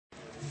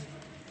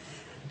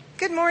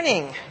Good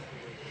morning.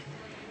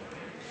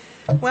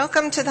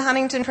 Welcome to the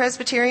Huntingdon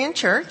Presbyterian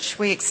Church.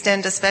 We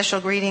extend a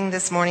special greeting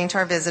this morning to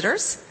our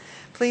visitors.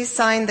 Please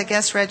sign the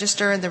guest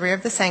register in the rear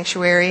of the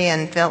sanctuary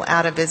and fill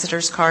out a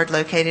visitor's card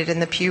located in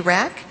the pew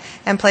rack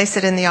and place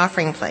it in the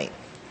offering plate.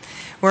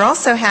 We're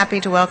also happy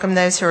to welcome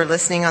those who are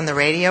listening on the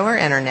radio or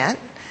internet.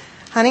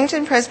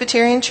 Huntingdon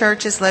Presbyterian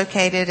Church is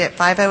located at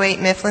 508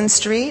 Mifflin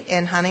Street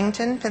in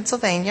Huntingdon,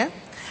 Pennsylvania.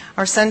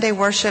 Our Sunday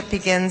worship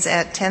begins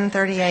at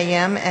 10:30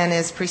 a.m. and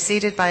is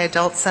preceded by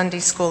Adult Sunday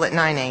School at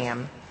 9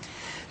 a.m.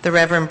 The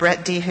Reverend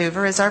Brett D.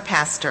 Hoover is our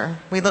pastor.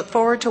 We look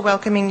forward to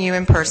welcoming you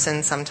in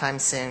person sometime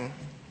soon.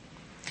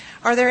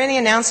 Are there any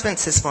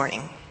announcements this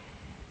morning?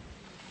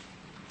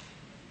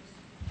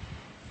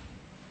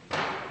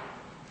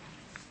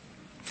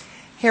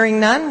 Hearing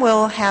none,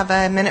 we'll have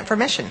a minute for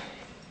mission.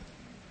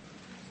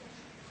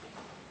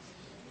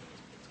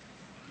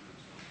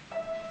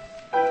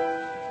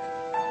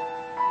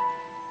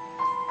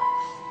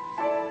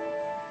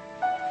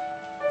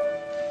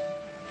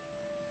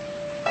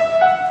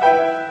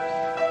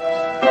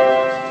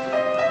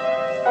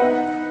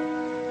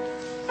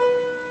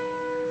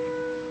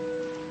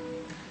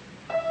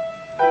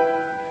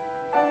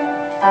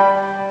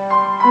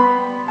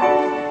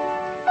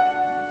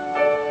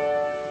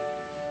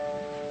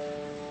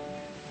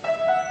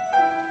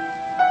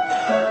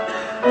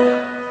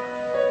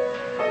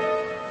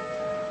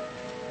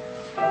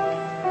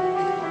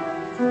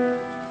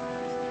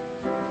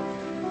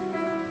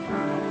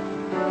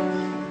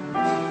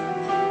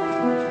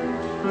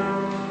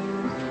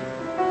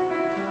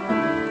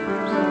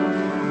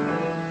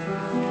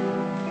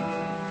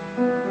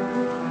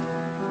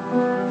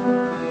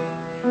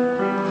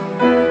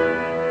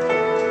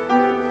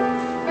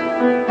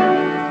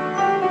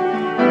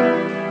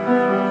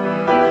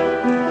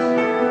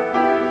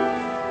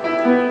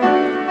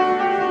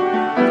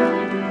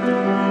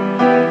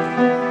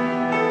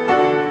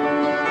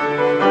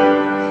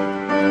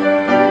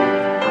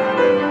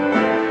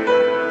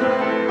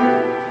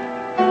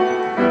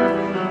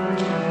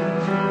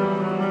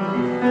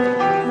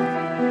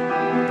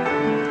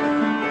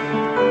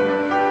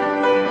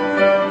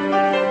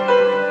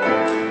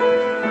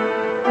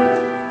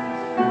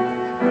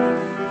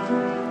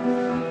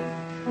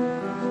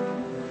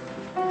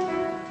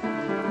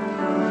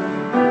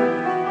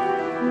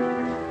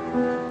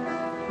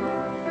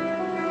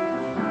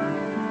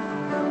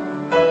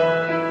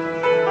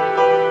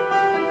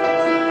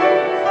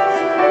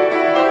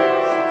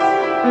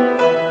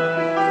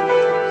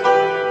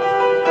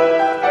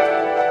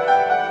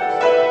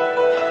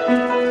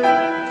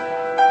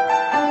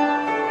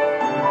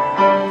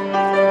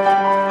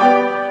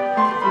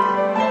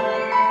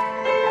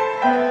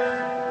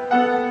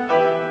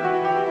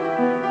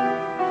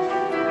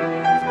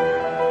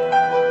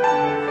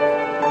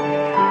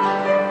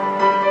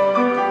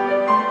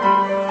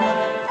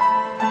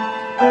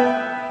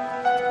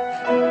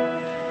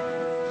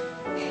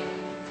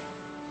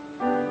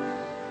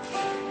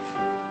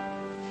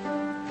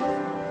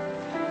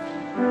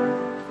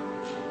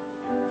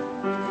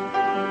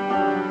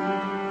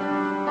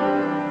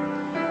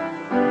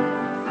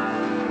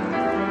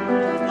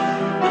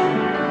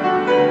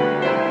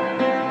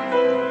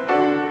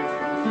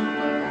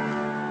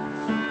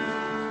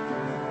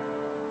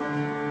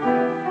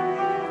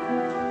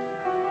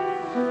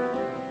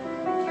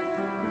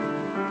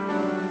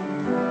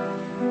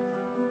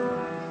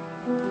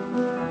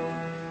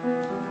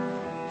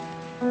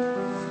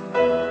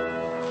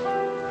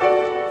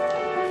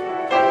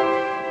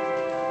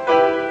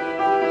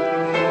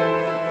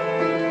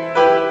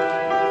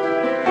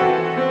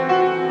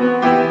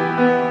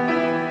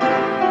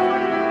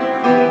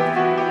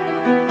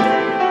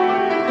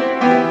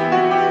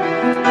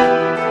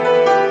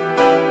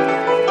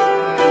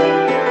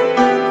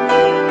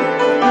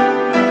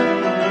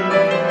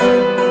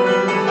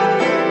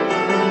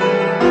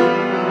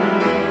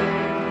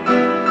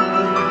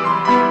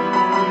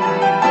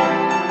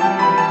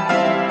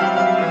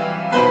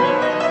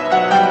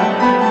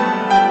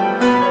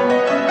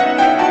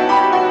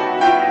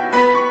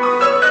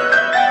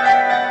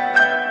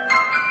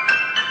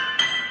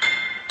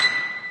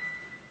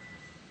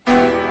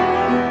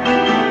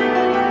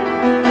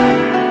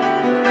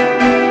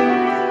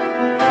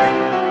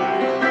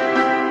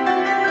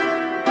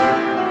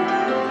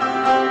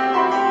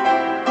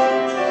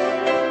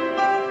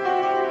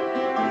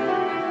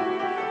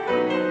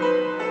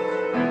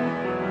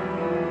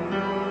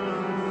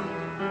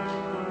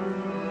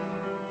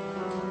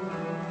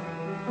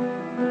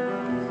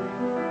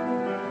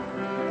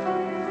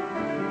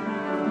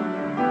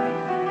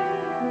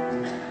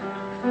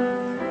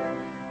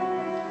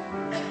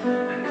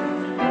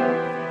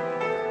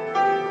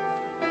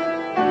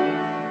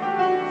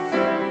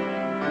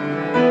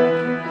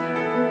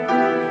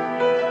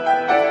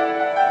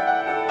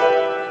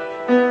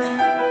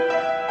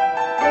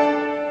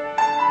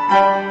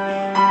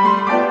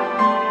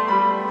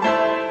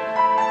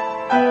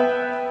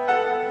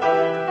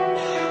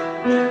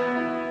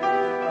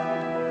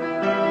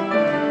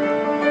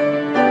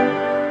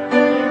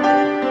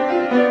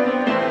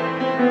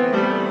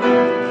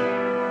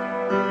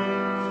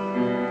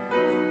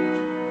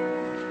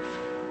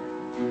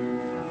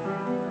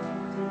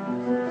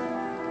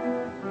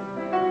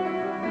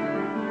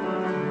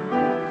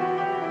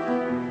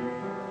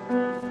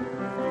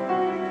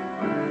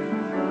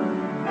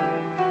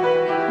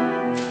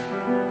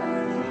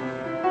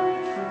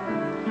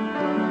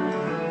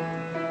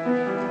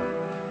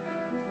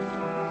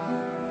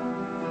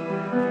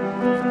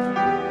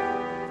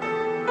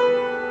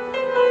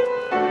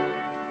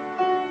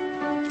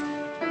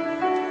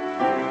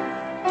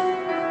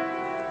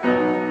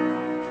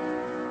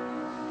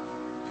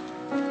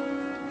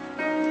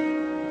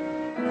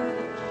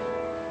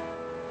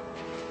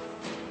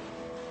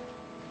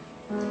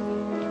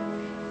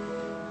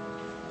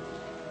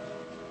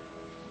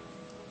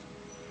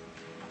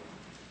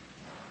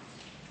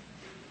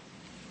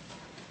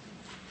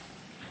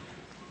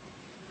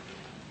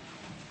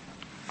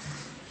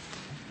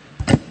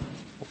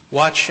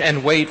 Watch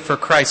and wait for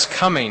Christ's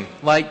coming,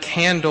 light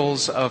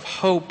candles of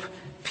hope,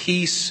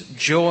 peace,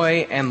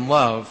 joy, and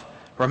love,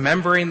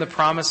 remembering the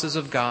promises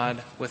of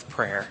God with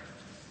prayer.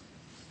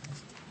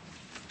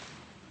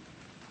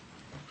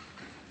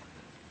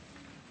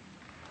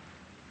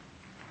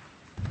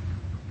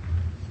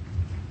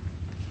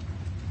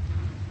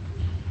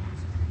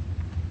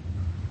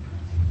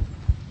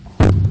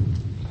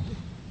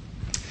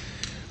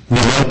 We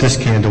light this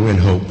candle in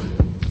hope.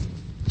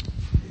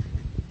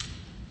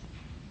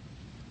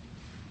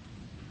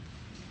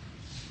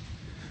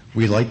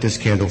 We light this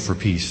candle for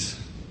peace.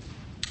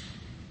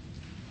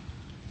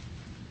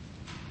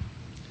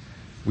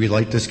 We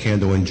light this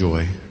candle in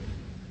joy.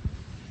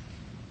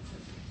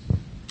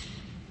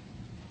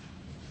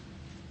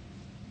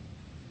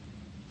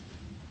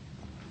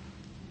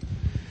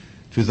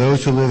 To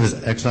those who live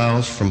as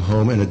exiles from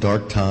home in a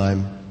dark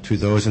time, to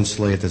those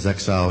enslaved as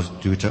exiles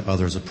due to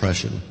others'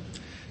 oppression,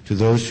 to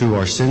those who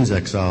are sin's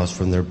exiles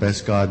from their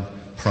best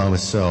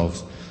God-promised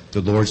selves, the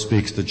Lord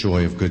speaks the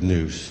joy of good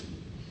news.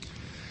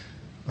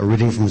 A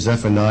reading from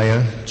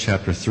Zephaniah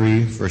chapter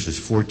 3, verses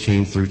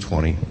 14 through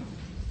 20.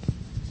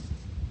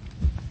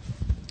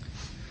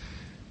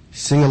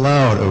 Sing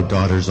aloud, O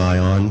daughter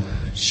Zion.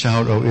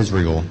 Shout, O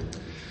Israel.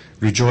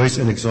 Rejoice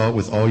and exult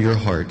with all your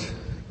heart,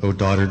 O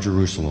daughter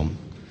Jerusalem.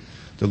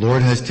 The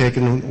Lord has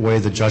taken away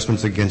the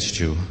judgments against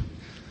you.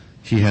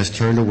 He has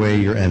turned away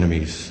your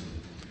enemies.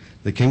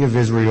 The King of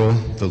Israel,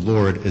 the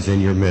Lord, is in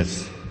your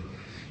midst.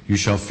 You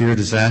shall fear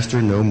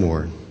disaster no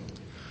more.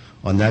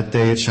 On that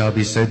day it shall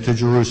be said to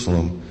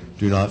Jerusalem,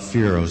 do not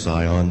fear, O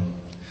Zion.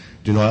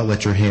 Do not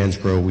let your hands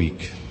grow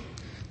weak.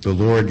 The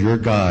Lord your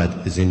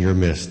God is in your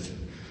midst,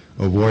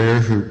 a warrior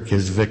who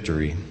gives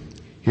victory.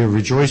 He will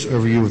rejoice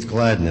over you with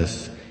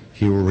gladness.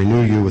 He will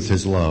renew you with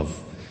his love.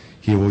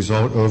 He will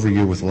exult over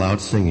you with loud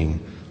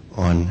singing,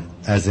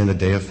 as in a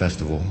day of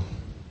festival.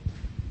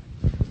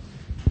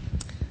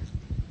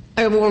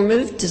 I will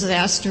remove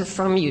disaster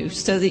from you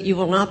so that you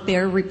will not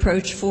bear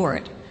reproach for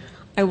it.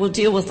 I will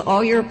deal with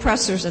all your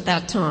oppressors at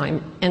that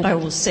time, and I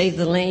will save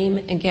the lame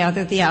and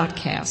gather the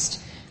outcast,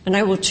 and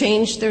I will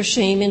change their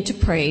shame into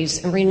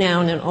praise and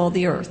renown in all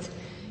the earth.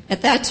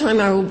 At that time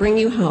I will bring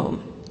you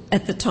home,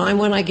 at the time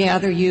when I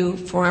gather you,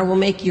 for I will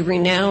make you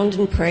renowned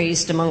and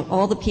praised among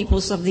all the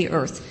peoples of the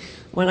earth,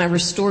 when I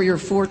restore your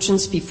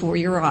fortunes before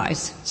your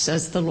eyes,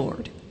 says the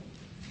Lord.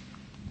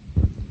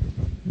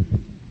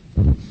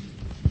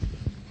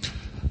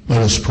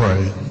 Let us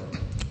pray.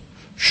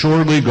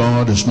 Surely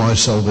God is my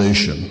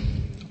salvation.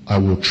 I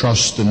will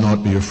trust and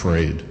not be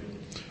afraid.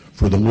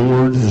 For the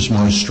Lord is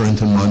my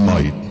strength and my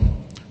might.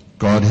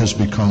 God has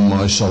become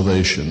my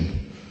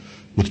salvation.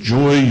 With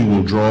joy you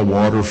will draw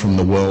water from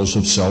the wells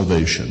of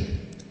salvation,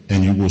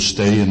 and you will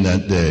stay in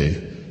that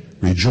day.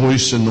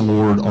 Rejoice in the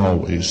Lord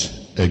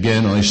always.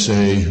 Again I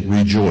say,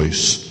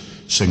 rejoice.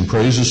 Sing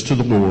praises to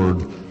the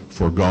Lord,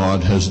 for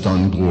God has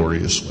done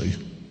gloriously.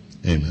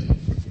 Amen.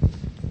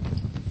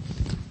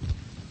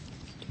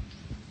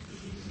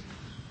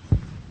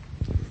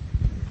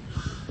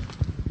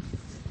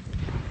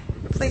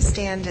 Please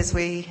stand as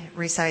we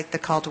recite the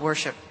call to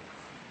worship.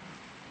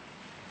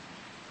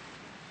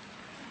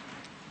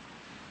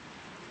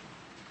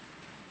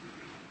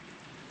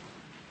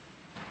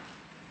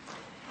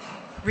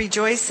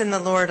 Rejoice in the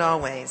Lord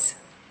always.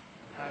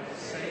 I will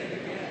say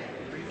it again,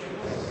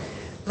 rejoice.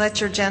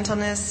 Let your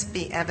gentleness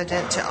be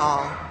evident to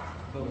all.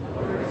 The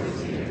Lord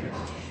is near.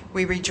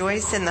 We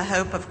rejoice in the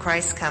hope of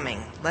Christ's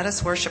coming. Let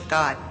us worship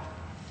God.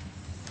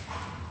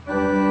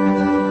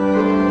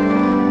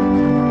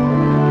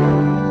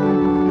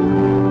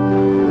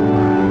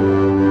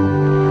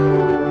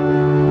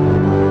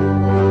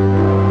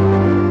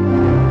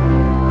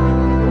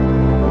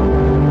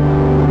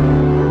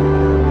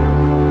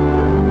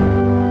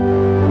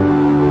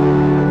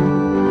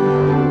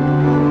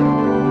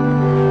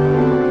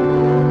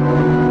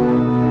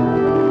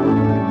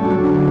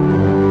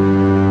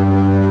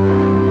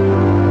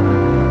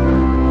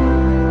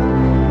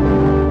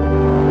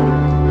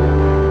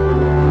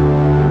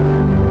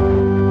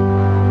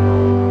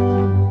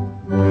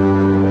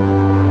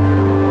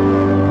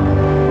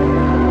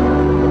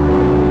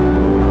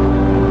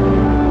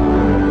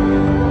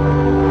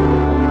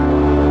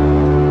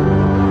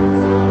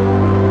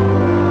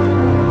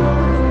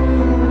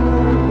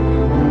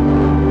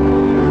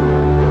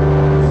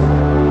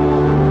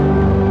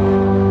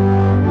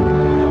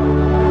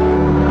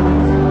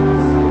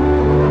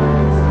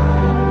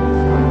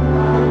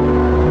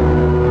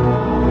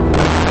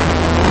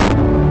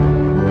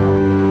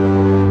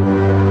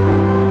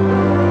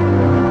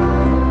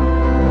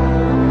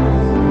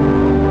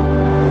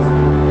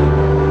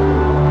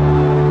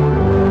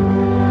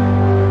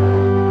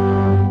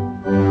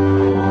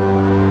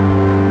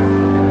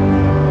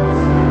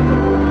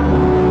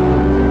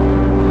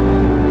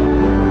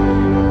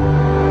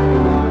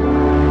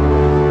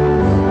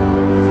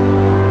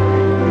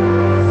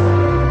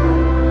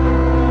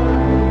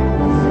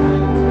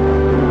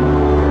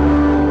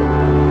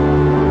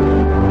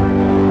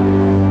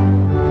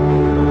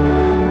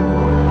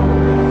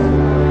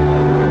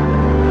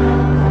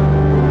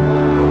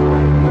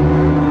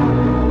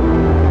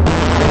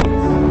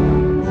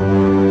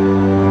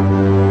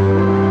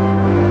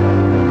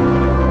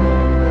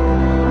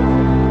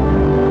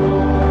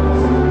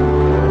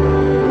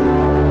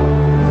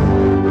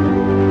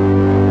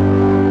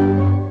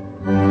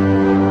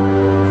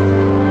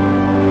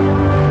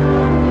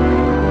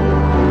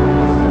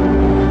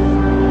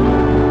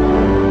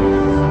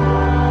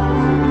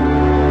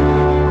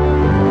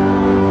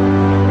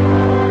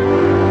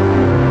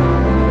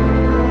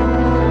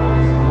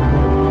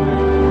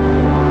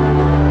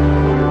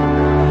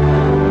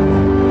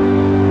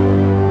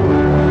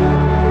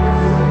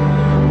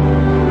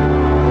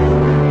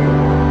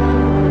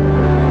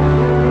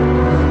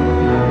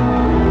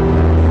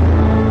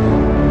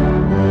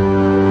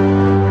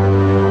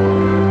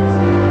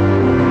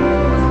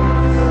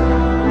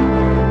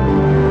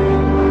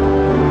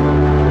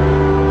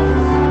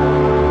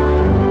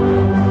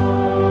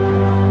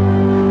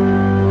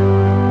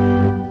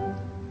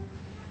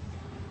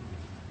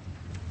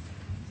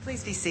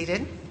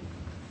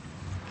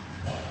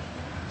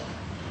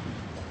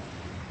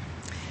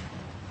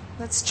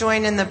 Let's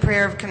join in the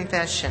prayer of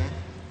confession.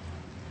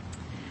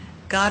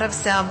 God of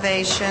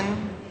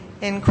salvation,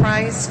 in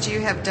Christ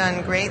you have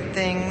done great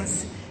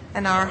things,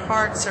 and our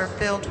hearts are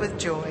filled with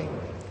joy.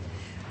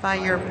 By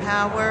your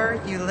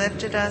power, you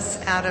lifted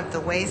us out of the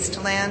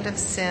wasteland of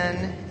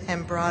sin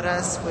and brought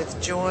us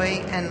with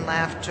joy and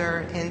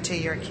laughter into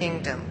your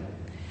kingdom.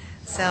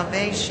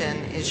 Salvation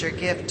is your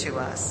gift to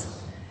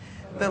us.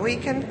 But we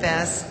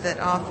confess that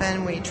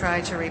often we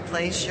try to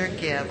replace your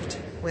gift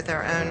with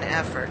our own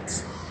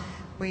efforts.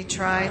 We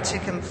try to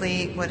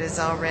complete what is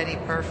already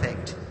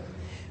perfect.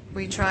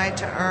 We try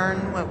to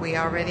earn what we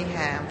already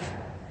have.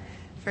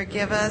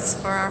 Forgive us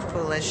for our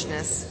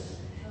foolishness.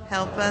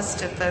 Help us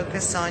to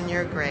focus on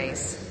your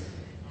grace.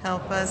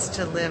 Help us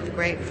to live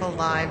grateful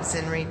lives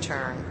in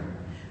return.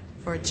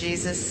 For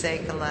Jesus'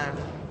 sake alone.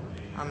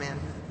 Amen.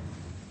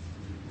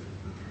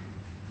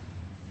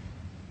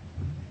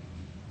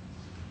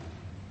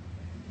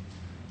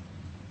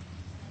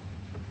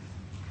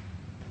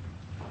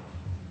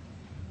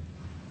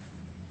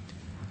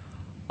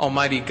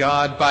 Almighty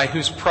God, by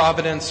whose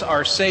providence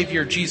our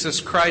Savior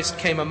Jesus Christ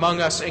came among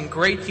us in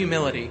great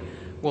humility,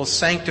 will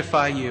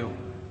sanctify you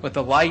with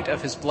the light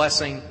of his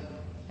blessing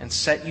and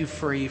set you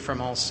free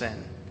from all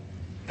sin.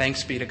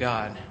 Thanks be to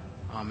God.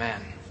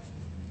 Amen.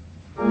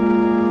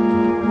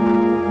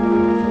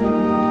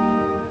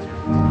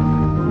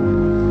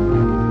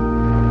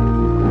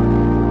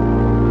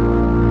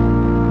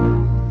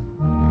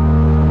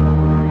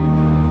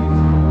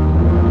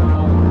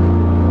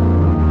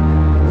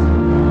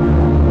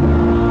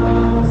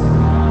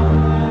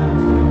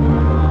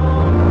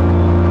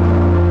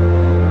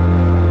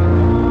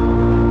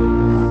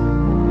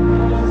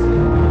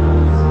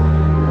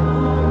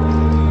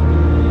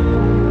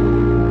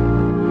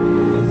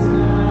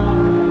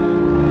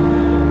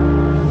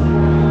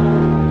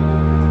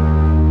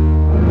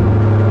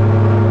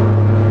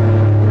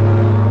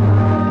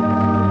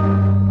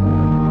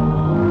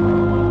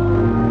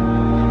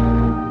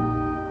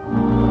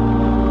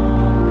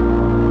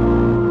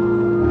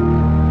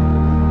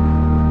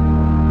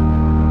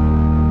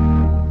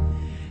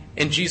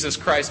 In Jesus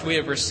Christ, we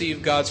have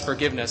received God's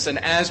forgiveness, and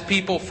as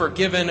people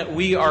forgiven,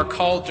 we are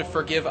called to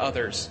forgive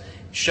others,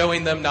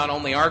 showing them not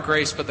only our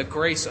grace, but the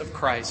grace of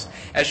Christ.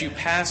 As you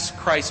pass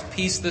Christ's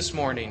peace this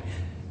morning,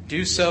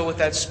 do so with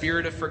that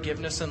spirit of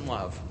forgiveness and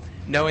love,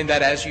 knowing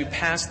that as you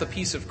pass the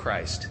peace of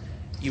Christ,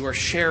 you are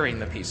sharing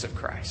the peace of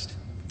Christ.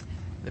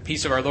 The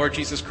peace of our Lord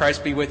Jesus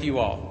Christ be with you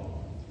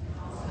all.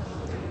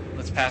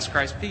 Let's pass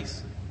Christ's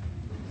peace.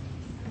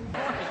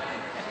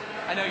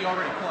 I know you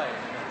already played.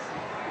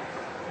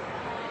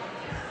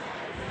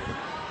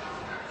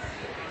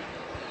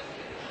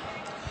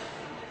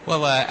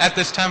 Well, at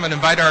this time, I'd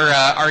invite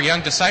our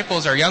young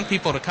disciples, our young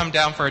people, to come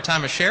down for a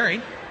time of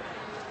sharing.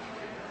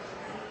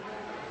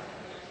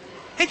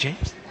 Hey,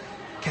 James.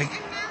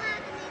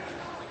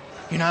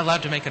 You're not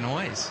allowed to make a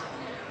noise.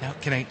 No,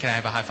 can I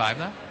have a high five,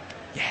 though?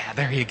 Yeah,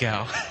 there you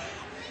go.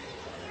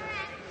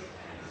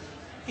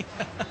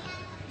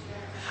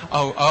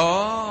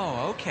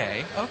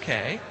 Okay.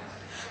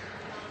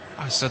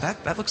 Oh, so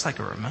that looks like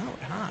a remote,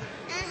 huh?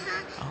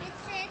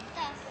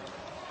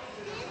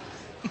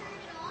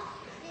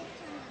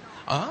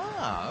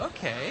 Oh,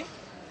 okay.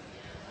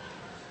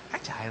 Hi,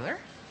 Tyler.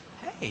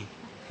 Hey.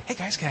 Hey,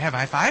 guys, can I have a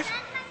high five?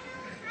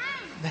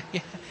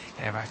 Yeah.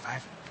 Can I have a high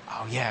five?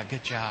 Oh, yeah,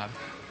 good job.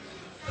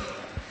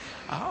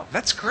 Oh,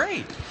 that's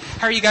great.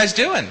 How are you guys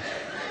doing?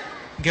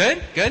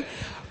 Good?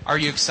 Are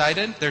you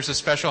excited? There's a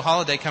special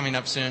holiday coming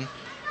up soon.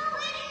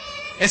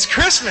 It's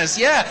Christmas,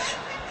 yeah.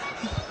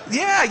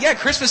 Yeah,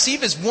 Christmas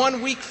Eve is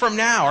 1 week from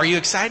now. Are you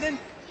excited?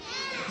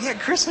 Yeah,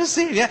 Christmas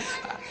Eve, yeah.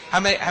 How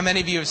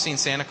many of you have seen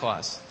Santa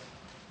Claus?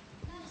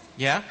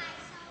 Yeah?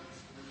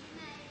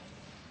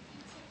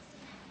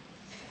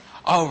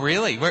 Oh,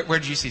 really? Where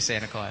did you see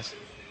Santa Claus?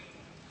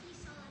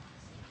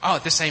 Oh,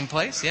 at the same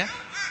place? Yeah?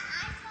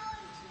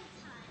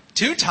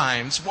 2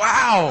 times?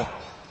 Wow!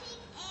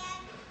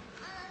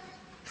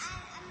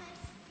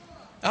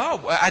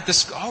 Oh, at the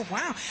school. Oh,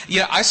 wow!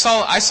 Yeah, I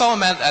saw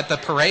him at the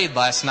parade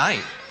last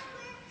night.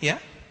 Yeah?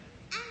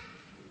 I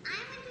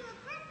went to a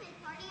birthday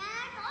party and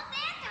I saw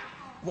Santa.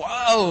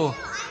 Whoa!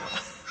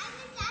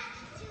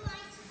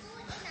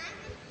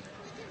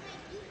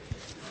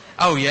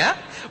 Oh, yeah?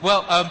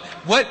 Well,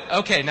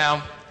 okay,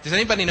 now, does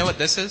anybody know what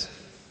this is?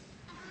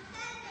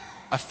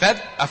 A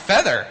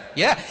feather.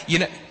 Yeah,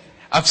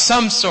 of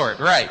some sort.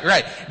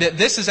 Right.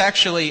 This is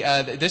actually,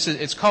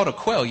 it's called a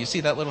quill. You see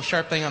that little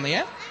sharp thing on the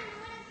end?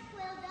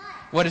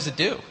 What does it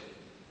do?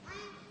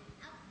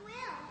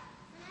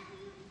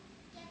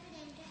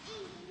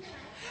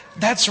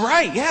 That's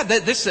right. Yeah,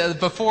 this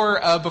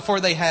before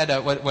they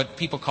had what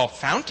people call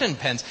fountain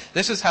pens.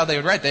 This is how they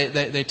would write.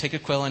 They take a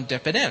quill and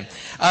dip it in.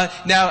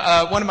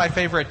 Now, one of my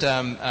favorite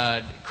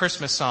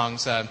Christmas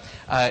songs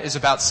is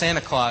about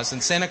Santa Claus,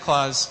 and Santa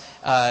Claus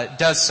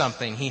does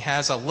something. He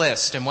has a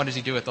list, and what does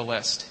he do with the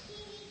list?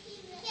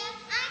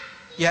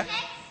 Yeah.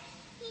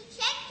 He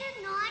checks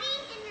you're naughty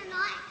and you're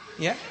not.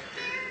 Yeah. If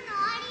you're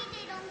naughty,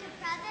 they don't get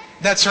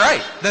presents. That's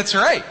right. If they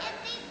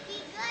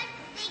be good,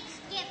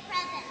 they get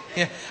presents.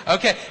 Yeah.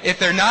 Okay. If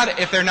they're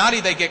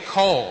naughty, they get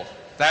coal.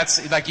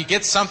 That's like you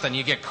get something,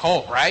 you get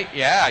coal, right?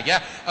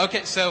 Yeah.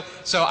 Okay. So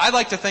I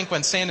like to think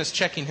when Santa's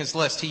checking his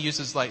list, he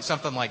uses like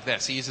something like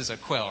this. He uses a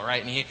quill,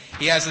 right? And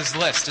he has his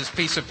list, his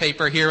piece of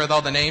paper here with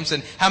all the names.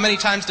 And how many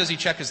times does he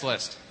check his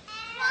list?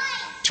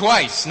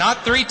 Twice.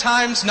 Not 3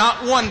 times,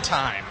 not 1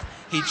 time.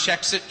 He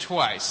checks it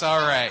twice.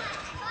 All right.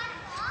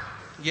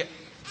 Yeah.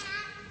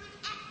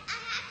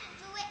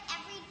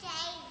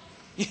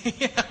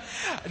 Yeah.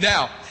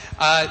 Now,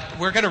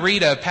 we're going to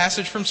read a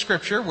passage from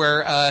Scripture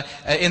where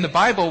in the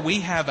Bible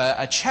we have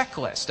a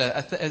checklist,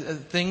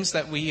 things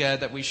that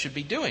we should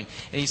be doing.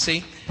 And you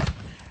see,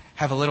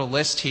 have a little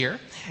list here,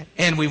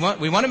 and we want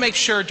to make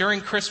sure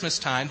during Christmas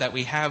time that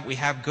we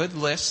have good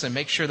lists and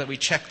make sure that we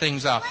check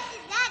things off. What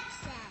does that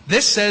say?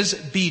 This says,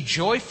 "Be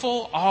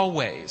joyful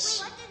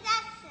always." Wait, what does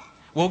that say?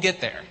 We'll get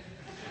there.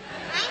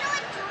 I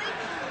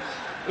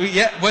know what joyful means.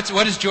 Yeah.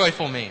 What does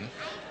joyful mean?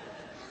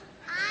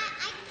 I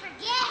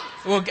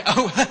forget.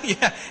 Well,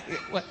 yeah.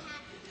 What?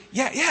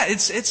 Yeah,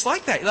 it's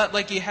like that.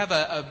 Like you have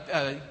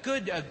a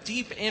good,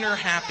 deep inner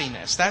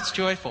happiness. That's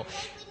joyful. Like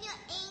when you're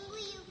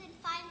angry, you can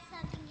find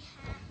something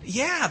happy.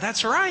 Yeah,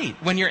 that's right.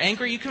 When you're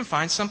angry, you can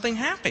find something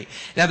happy.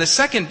 Now, the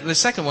second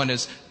one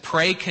is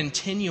pray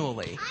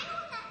continually. I know what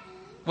that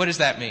means. What does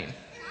that mean? That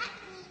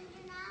means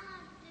you're not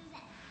allowed to do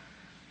that.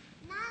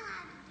 Not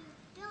allowed to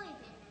do silly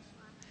business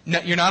one. No,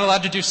 you're not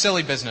allowed to do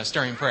silly business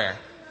during prayer.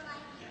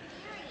 You're like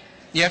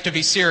serious. You have to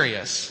be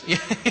serious.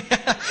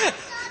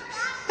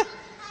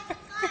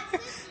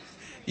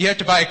 You have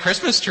to buy a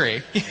Christmas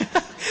tree.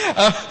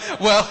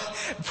 Well,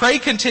 pray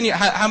continue.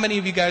 How many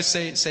of you guys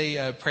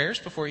say prayers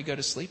before you go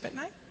to sleep at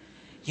night?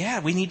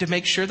 Yeah, we need to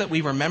make sure that we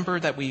remember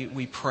that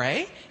we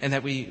pray and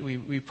that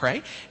we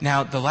pray.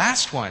 Now, the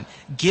last one,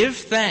 give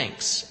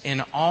thanks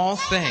in all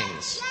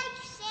things.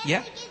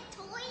 Yeah.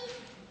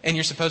 And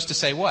you're supposed to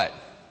say what?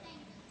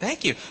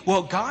 Thank you.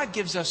 Well, God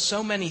gives us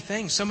so many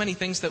things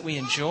that we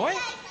enjoy.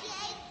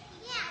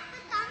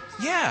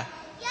 Yeah.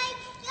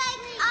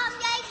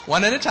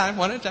 One at a time.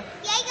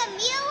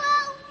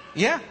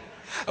 Yeah.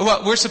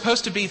 Well, we're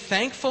supposed to be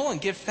thankful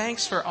and give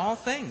thanks for all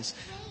things.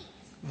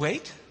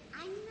 Wait.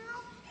 I know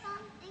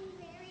something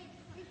very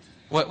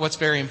important. What's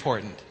very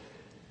important?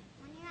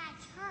 When you're at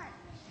church,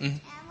 Mhm.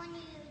 and when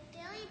you do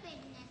silly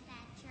business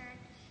at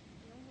church,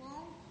 you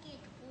won't get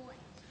toys.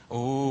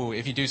 Oh,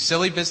 if you do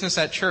silly business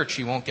at church,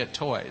 you won't get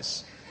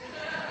toys.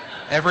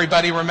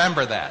 Everybody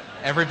remember that.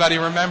 Everybody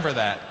remember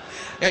that.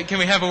 Can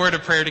we have a word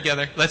of prayer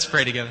together? Let's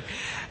pray together.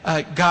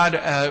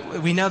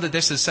 God, we know that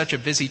this is such a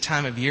busy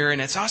time of year, and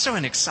it's also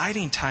an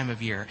exciting time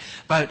of year.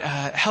 But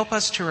help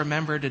us to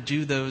remember to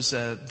do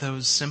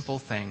those simple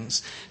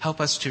things.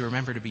 Help us to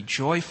remember to be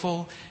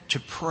joyful, to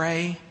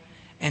pray,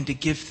 and to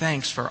give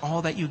thanks for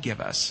all that you give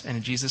us. And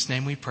in Jesus'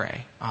 name we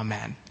pray.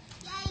 Amen.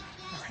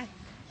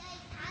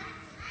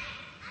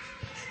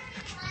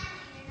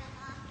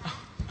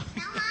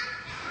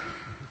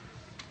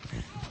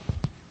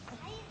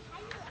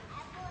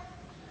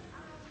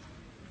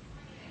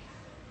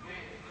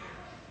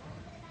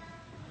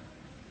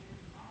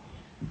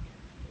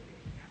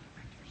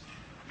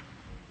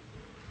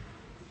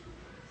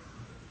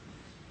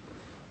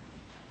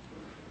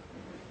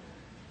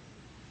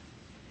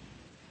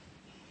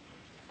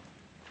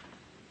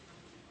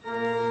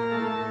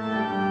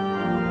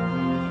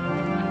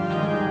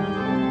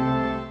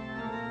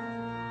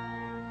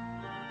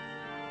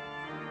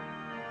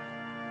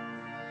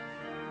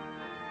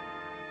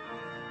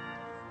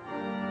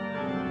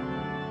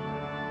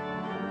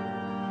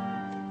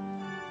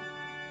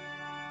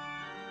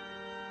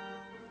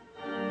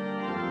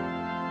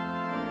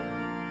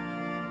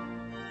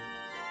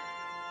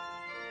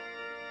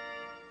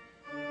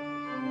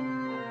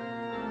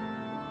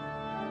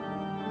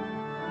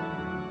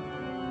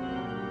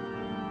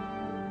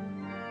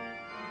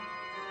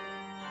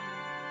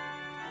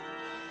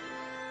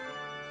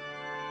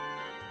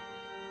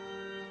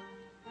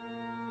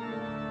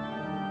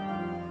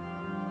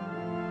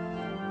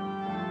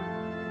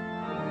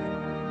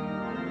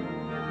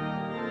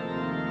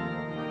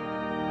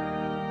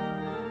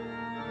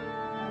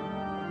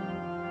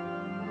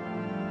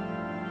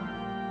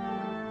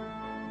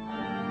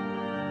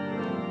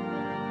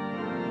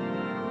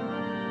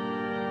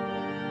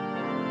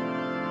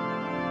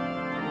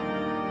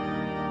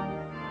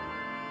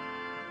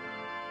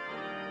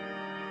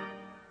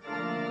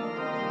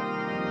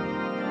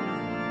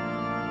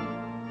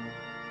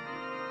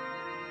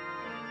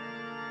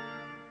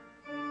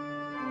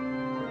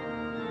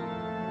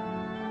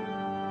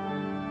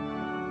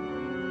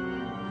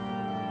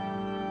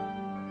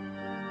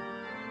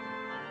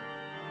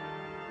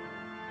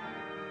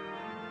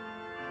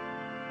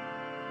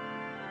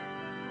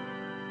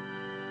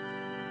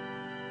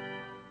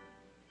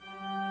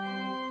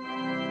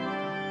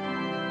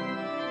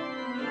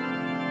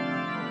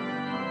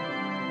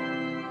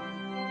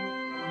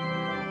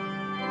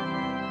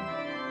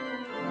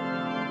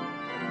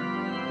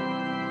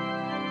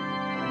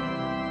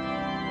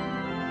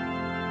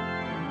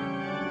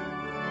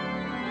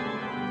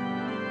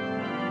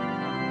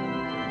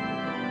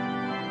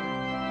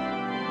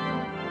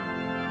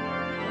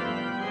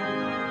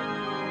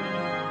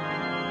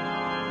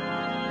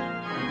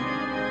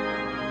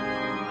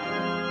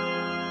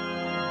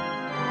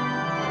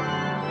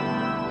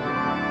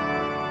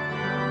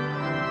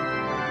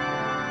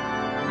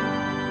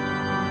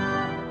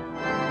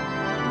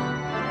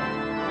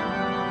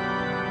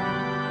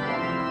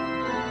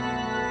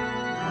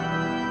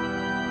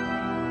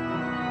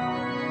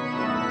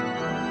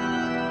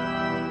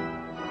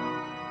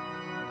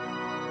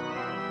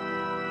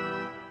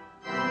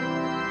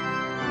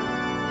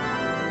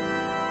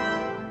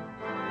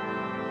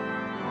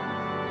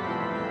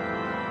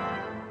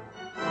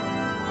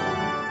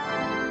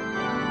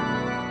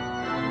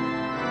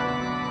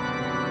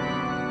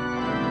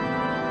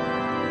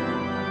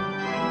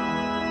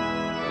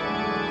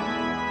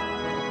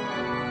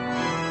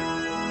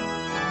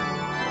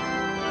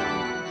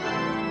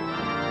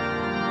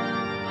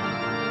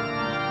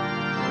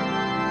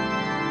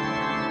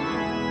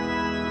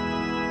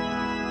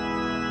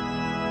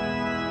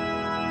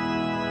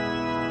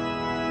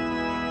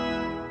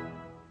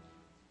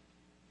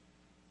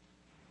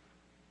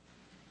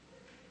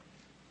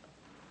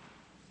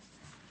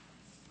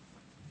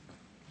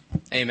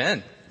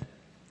 Amen.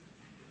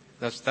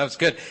 That was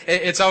good.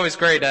 It's always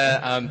great.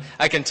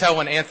 I can tell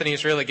when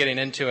Anthony's really getting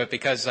into it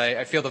because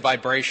I feel the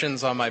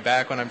vibrations on my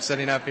back when I'm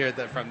sitting up here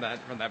from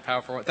that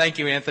powerful one. Thank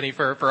you, Anthony,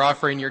 for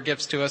offering your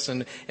gifts to us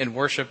in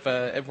worship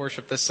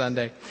this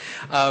Sunday.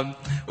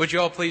 Would you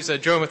all please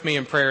join with me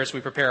in prayer as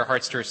we prepare our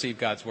hearts to receive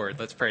God's word?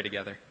 Let's pray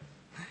together.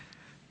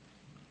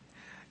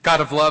 God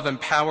of love and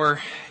power,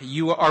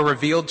 you are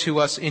revealed to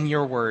us in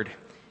your word,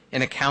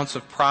 in accounts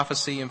of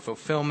prophecy and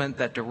fulfillment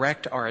that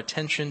direct our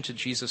attention to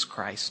Jesus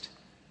Christ.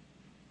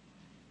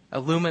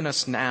 Illumine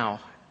us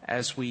now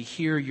as we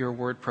hear your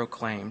word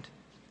proclaimed,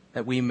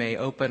 that we may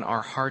open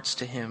our hearts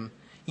to him,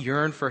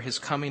 yearn for his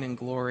coming in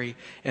glory,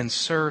 and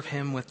serve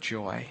him with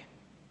joy.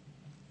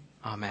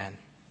 Amen.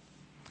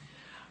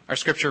 Our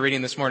scripture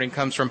reading this morning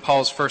comes from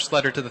Paul's first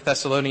letter to the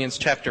Thessalonians,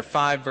 chapter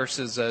 5,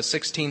 verses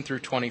 16 through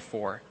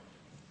 24.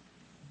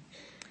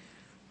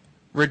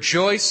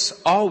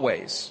 Rejoice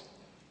always,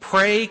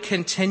 pray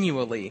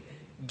continually,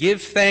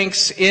 give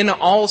thanks in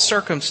all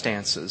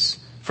circumstances,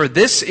 for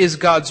this is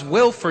God's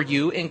will for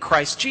you in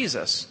Christ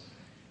Jesus.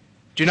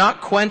 Do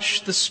not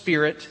quench the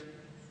Spirit.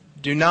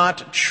 Do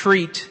not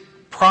treat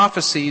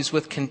prophecies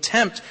with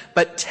contempt,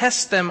 but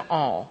test them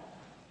all.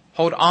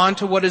 Hold on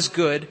to what is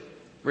good.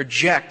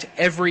 Reject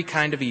every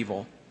kind of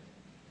evil.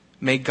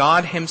 May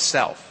God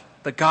himself,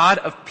 the God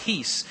of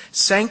peace,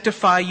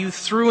 sanctify you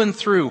through and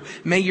through.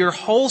 May your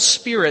whole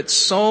spirit,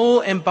 soul,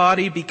 and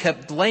body be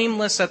kept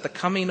blameless at the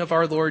coming of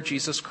our Lord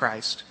Jesus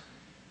Christ.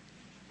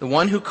 The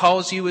one who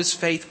calls you is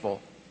faithful,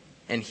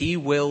 and he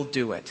will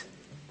do it.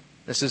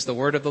 This is the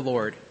word of the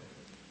Lord.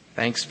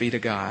 Thanks be to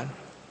God.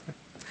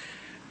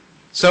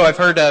 So I've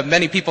heard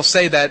many people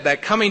say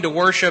that coming to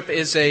worship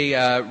is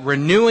a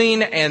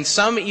renewing and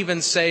some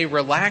even say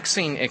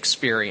relaxing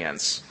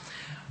experience.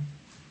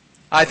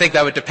 I think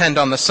that would depend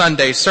on the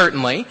Sunday,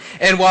 certainly.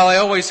 And while I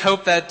always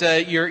hope that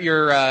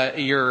your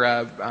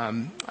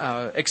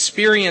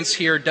experience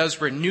here does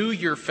renew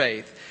your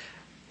faith,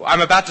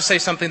 I'm about to say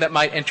something that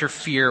might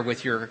interfere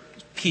with your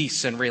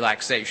peace and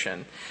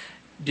relaxation.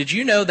 Did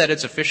you know that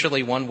it's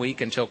officially 1 week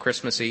until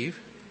Christmas Eve?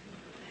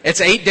 It's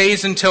 8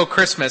 days until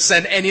Christmas,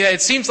 and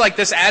it seems like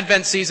this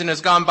Advent season has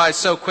gone by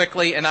so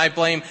quickly, and I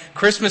blame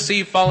Christmas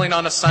Eve falling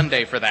on a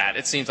Sunday for that.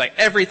 It seems like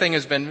everything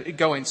has been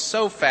going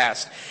so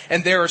fast,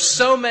 and there are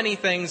so many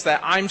things that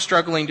I'm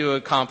struggling to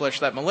accomplish,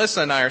 that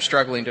Melissa and I are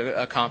struggling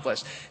to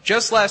accomplish.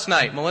 Just last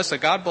night, Melissa,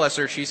 God bless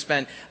her, she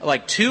spent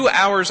like 2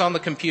 hours on the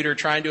computer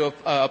trying to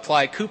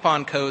apply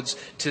coupon codes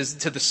to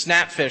the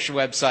Snapfish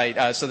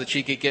website so that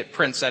she could get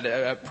prints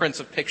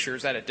of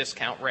pictures at a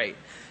discount rate.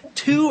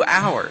 2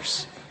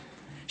 hours.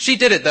 She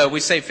did it, though.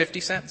 We saved 50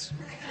 cents.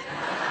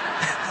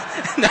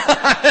 No,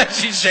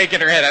 she's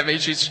shaking her head. I mean,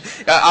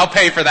 I'll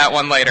pay for that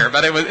one later,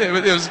 but it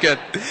was good.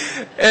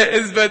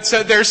 But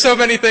so there's so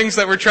many things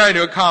that we're trying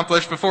to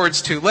accomplish before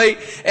it's too late,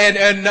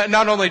 and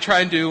not only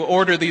trying to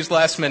order these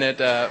last-minute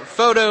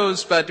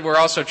photos, but we're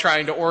also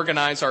trying to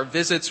organize our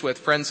visits with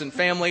friends and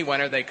family. When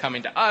are they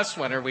coming to us?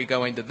 When are we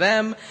going to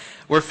them?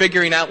 We're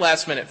figuring out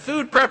last-minute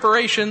food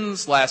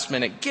preparations,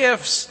 last-minute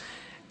gifts.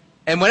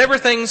 And whenever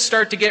things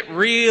start to get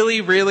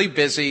really, really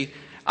busy,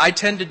 I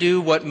tend to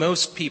do what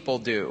most people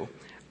do.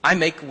 I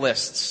make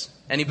lists.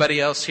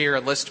 Anybody else here a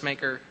list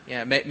maker?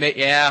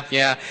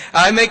 Yeah.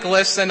 I make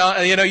lists, and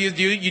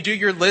you do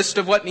your list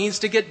of what needs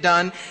to get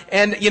done,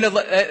 and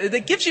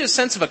it gives you a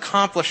sense of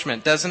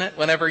accomplishment, doesn't it?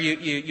 Whenever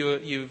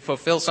you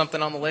fulfill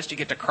something on the list, you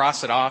get to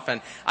cross it off,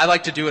 and I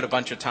like to do it a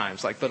bunch of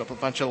times, like put up a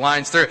bunch of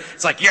lines through.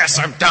 It's like, yes,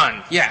 I'm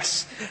done.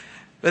 Yes.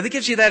 But it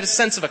gives you that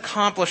sense of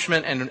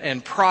accomplishment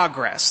and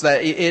progress.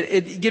 That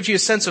it gives you a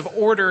sense of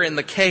order in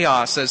the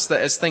chaos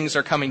as things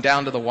are coming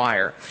down to the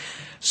wire.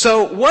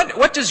 So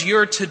what does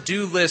your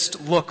to-do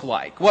list look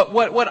like?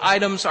 What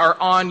items are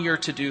on your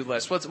to-do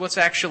list? What's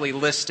actually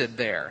listed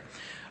there?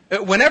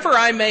 Whenever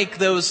I make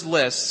those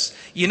lists,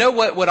 you know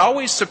what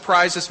always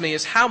surprises me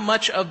is how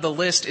much of the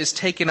list is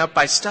taken up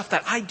by stuff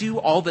that I do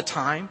all the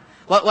time.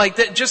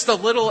 Like just the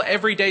little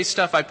everyday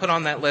stuff I put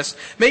on that list.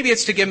 Maybe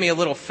it's to give me a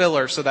little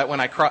filler so that when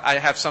I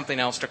have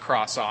something else to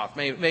cross off.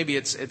 Maybe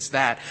it's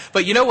that.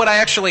 But you know what I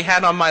actually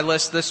had on my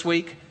list this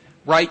week?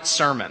 Write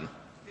sermon.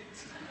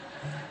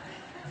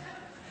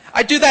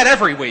 I do that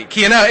every week.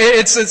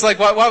 It's like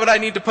why would I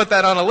need to put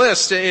that on a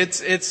list?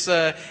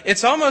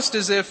 It's almost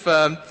as if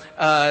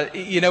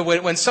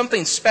when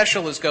something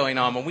special is going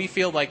on, when we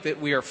feel like that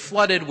we are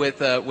flooded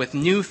with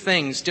new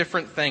things,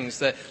 different things,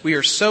 that we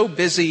are so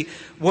busy.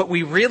 What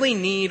we really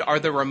need are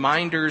the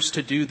reminders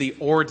to do the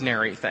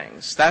ordinary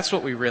things. That's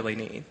what we really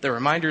need. The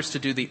reminders to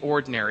do the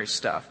ordinary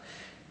stuff.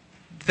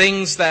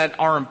 Things that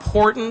are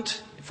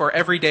important for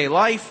everyday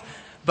life.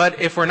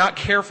 But if we're not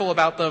careful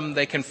about them,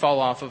 they can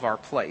fall off of our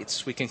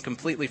plates. We can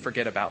completely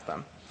forget about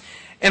them.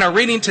 And our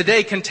reading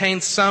today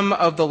contains some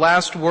of the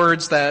last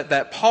words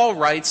that Paul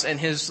writes in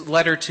his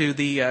letter to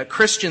the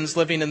Christians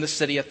living in the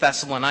city of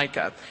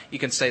Thessalonica. You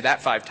can say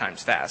that 5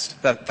 times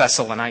fast,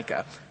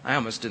 Thessalonica. I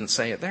almost didn't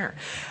say it there.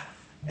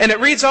 And it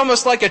reads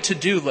almost like a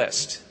to-do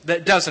list,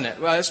 doesn't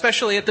it?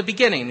 Especially at the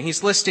beginning,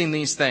 he's listing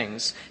these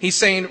things. He's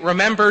saying,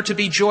 remember to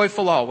be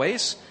joyful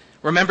always.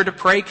 Remember to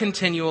pray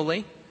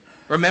continually.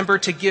 Remember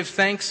to give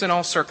thanks in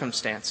all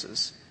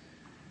circumstances.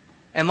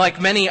 And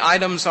like many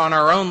items on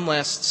our own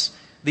lists,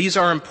 these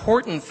are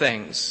important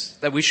things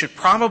that we should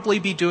probably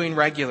be doing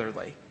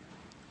regularly.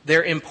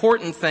 They're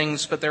important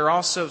things, but they're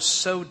also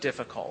so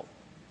difficult.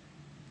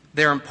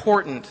 They're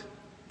important,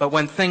 but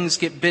when things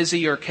get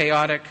busy or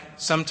chaotic,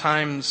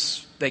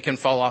 sometimes they can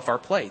fall off our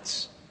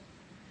plates.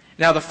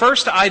 Now, the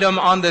first item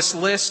on this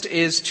list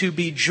is to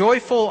be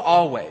joyful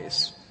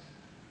always.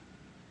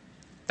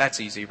 That's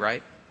easy,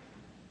 right?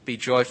 Be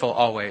joyful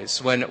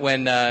always. When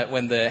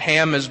the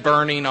ham is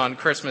burning on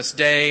Christmas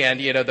Day and,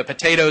 the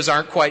potatoes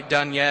aren't quite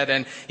done yet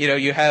and,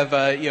 you have,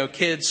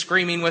 kids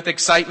screaming with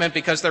excitement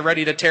because they're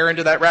ready to tear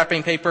into that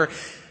wrapping paper,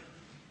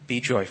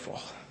 be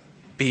joyful.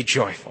 Be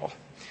joyful.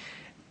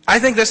 I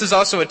think this is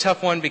also a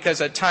tough one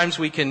because at times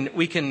we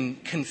can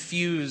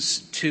confuse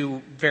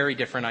two very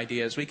different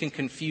ideas. We can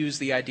confuse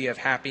the idea of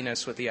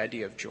happiness with the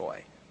idea of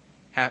joy.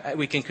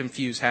 We can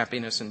confuse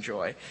happiness and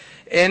joy.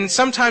 And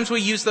sometimes we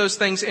use those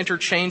things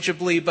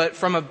interchangeably, but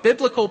from a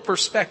biblical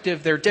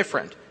perspective, they're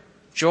different.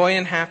 Joy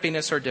and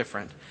happiness are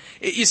different.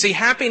 You see,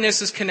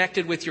 happiness is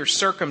connected with your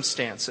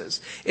circumstances.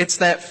 It's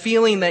that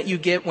feeling that you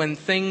get when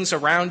things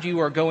around you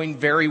are going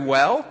very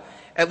well,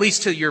 at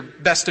least to your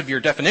best of your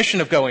definition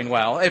of going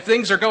well. If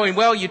things are going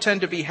well, you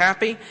tend to be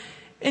happy.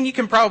 And you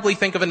can probably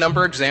think of a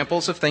number of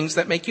examples of things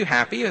that make you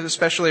happy,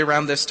 especially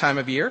around this time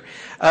of year.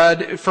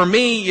 For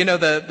me,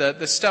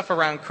 the stuff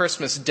around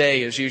Christmas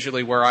Day is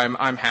usually where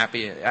I'm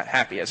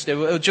happiest. It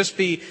will just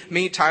be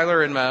me,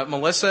 Tyler, and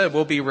Melissa.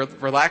 We'll be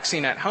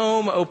relaxing at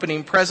home,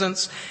 opening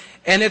presents.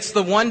 And it's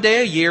the one day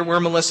a year where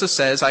Melissa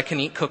says I can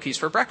eat cookies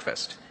for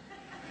breakfast.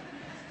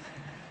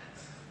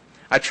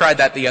 I tried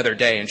that the other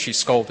day and she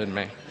scolded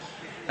me.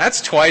 That's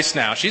twice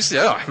now.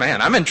 Oh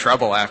man, I'm in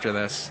trouble after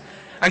this.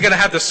 I'm going to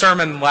have the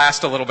sermon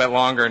last a little bit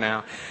longer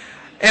now.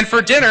 And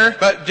for dinner,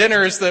 but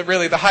dinner is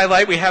really the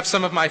highlight, we have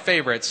some of my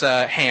favorites.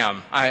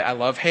 Ham. I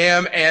love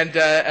ham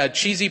and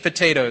cheesy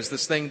potatoes,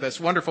 this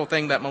wonderful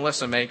thing that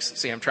Melissa makes.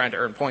 See, I'm trying to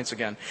earn points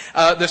again.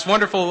 This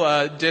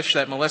wonderful dish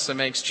that Melissa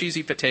makes,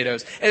 cheesy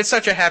potatoes. And it's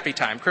such a happy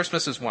time.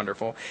 Christmas is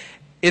wonderful.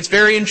 It's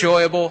very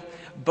enjoyable,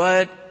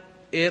 but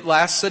it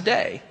lasts a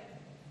day.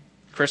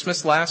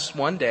 Christmas lasts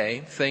one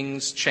day.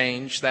 Things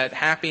change. That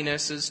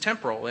happiness is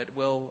temporal. It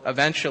will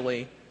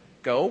eventually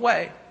go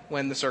away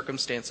when the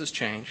circumstances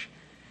change.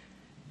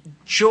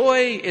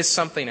 Joy is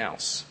something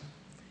else.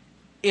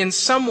 In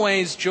some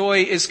ways,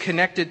 joy is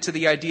connected to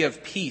the idea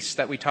of peace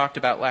that we talked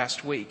about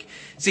last week.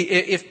 See,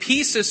 if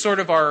peace is sort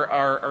of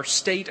our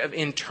state of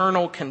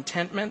internal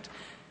contentment,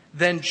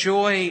 then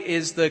joy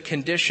is the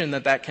condition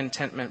that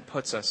contentment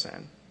puts us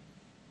in.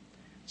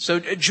 So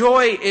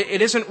joy,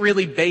 it isn't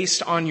really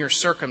based on your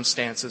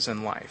circumstances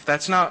in life.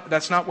 That's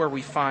not where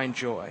we find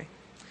joy.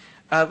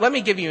 Let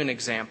me give you an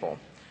example.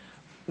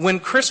 When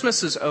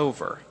Christmas is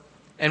over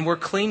and we're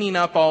cleaning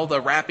up all the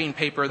wrapping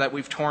paper that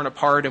we've torn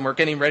apart and we're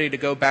getting ready to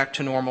go back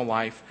to normal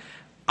life,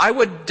 I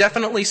would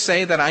definitely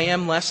say that I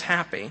am less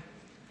happy.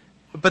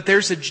 But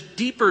there's a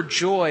deeper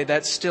joy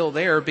that's still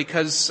there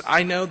because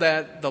I know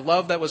that the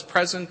love that was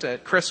present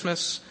at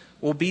Christmas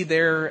will be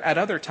there at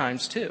other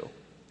times too,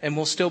 and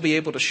we'll still be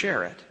able to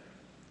share it.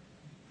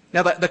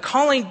 Now, the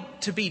calling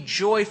to be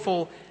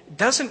joyful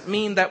doesn't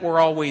mean that we're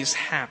always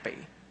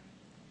happy.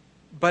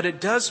 But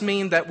it does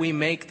mean that we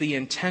make the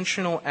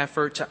intentional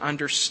effort to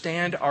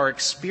understand our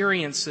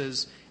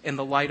experiences in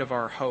the light of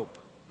our hope,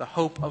 the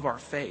hope of our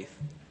faith.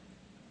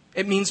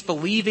 It means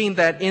believing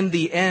that in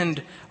the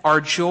end,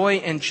 our joy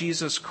in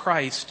Jesus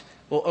Christ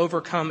will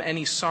overcome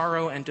any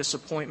sorrow and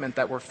disappointment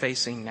that we're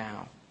facing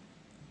now.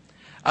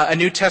 A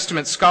New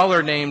Testament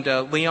scholar named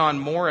Leon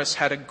Morris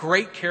had a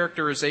great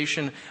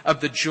characterization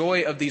of the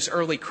joy of these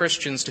early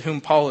Christians to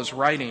whom Paul is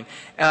writing.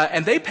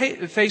 And they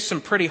faced some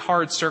pretty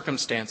hard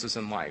circumstances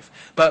in life.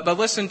 But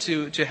listen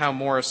to how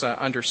Morris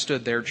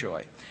understood their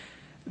joy.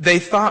 They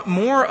thought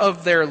more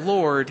of their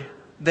Lord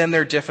than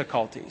their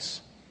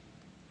difficulties,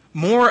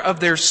 more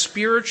of their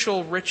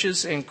spiritual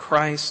riches in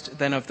Christ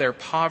than of their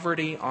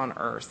poverty on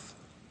earth,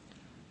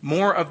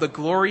 more of the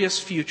glorious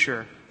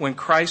future when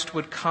Christ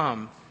would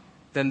come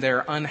than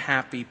their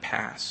unhappy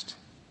past.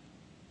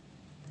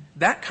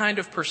 That kind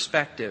of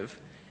perspective,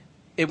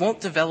 it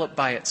won't develop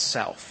by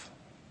itself.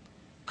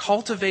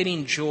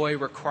 Cultivating joy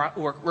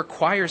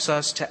requires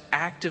us to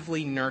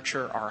actively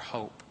nurture our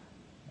hope,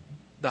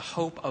 the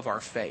hope of our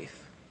faith.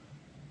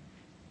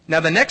 Now,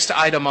 the next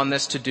item on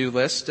this to-do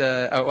list,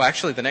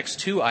 the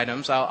next two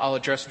items I'll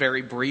address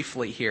very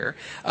briefly here.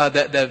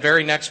 The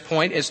very next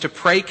point is to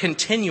pray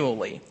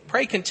continually.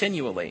 Pray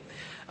continually.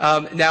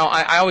 Now,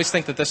 I always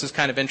think that this is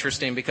kind of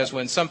interesting because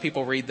when some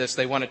people read this,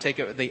 they want to take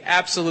it the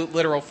absolute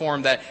literal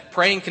form that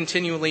praying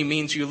continually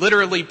means you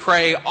literally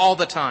pray all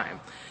the time.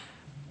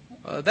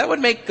 That would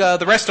make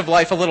the rest of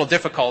life a little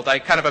difficult. I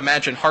kind of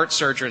imagine heart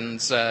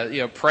surgeons,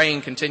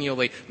 praying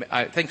continually.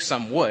 I think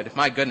some would.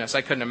 My goodness,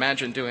 I couldn't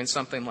imagine doing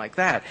something like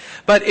that.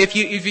 But if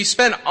you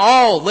spend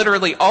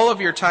literally all of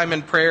your time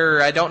in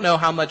prayer, I don't know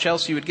how much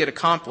else you would get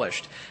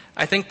accomplished.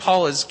 I think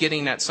Paul is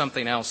getting at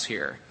something else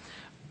here.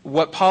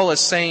 What Paul is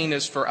saying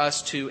is for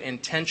us to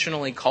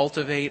intentionally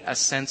cultivate a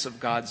sense of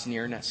God's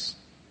nearness.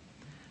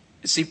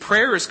 See,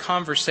 prayer is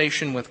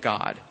conversation with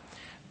God.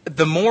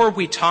 The more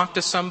we talk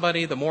to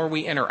somebody, the more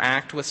we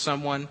interact with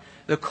someone,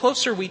 the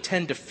closer we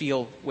tend to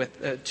feel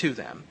to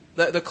them.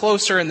 The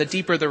closer and the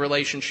deeper the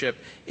relationship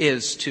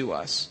is to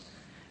us.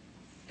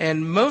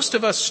 And most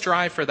of us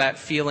strive for that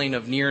feeling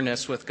of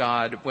nearness with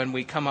God when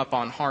we come up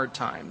on hard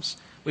times.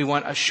 We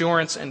want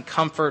assurance and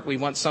comfort. We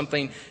want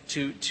something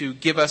to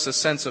give us a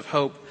sense of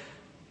hope.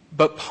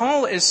 But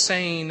Paul is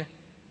saying,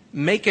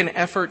 make an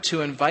effort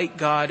to invite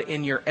God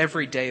in your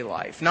everyday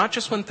life. Not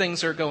just when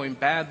things are going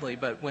badly,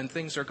 but when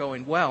things are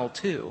going well,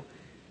 too.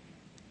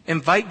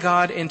 Invite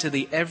God into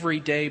the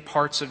everyday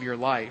parts of your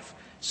life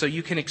so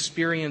you can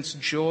experience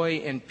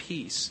joy and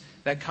peace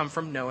that come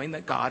from knowing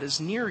that God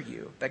is near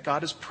you, that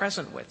God is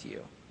present with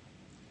you.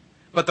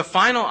 But the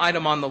final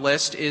item on the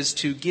list is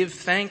to give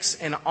thanks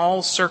in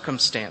all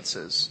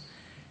circumstances.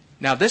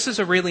 Now, this is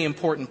a really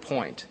important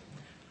point.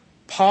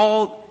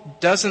 Paul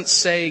doesn't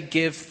say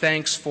give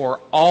thanks for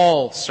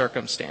all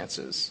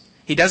circumstances.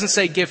 He doesn't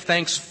say give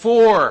thanks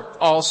for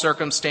all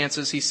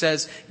circumstances. He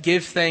says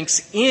give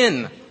thanks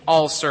in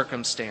all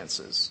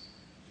circumstances.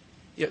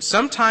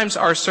 Sometimes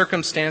our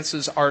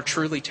circumstances are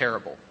truly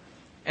terrible.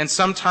 And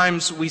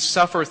sometimes we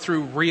suffer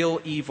through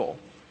real evil.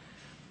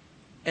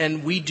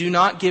 And we do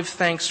not give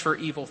thanks for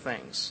evil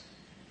things,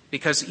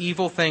 because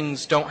evil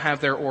things don't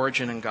have their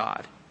origin in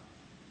God.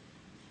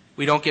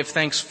 We don't give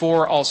thanks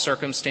for all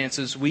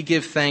circumstances. We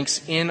give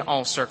thanks in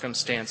all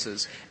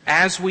circumstances.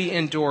 As we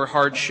endure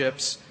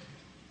hardships,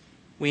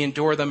 we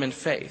endure them in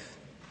faith.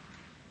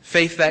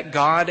 Faith that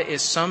God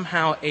is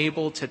somehow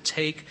able to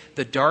take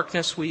the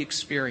darkness we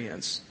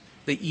experience,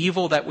 the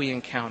evil that we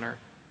encounter,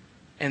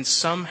 and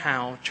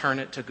somehow turn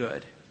it to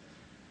good.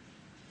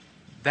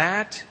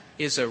 That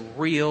is a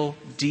real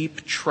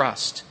deep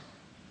trust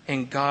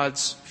in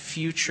God's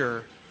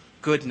future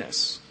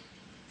goodness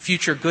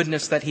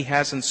that He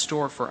has in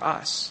store for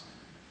us.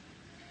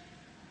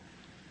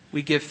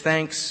 We give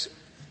thanks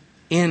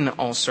in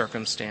all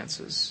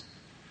circumstances.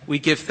 We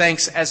give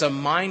thanks as a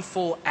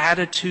mindful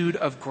attitude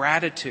of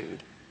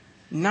gratitude,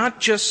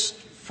 not just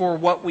for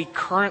what we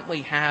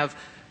currently have,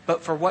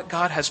 but for what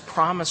God has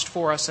promised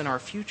for us in our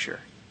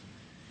future.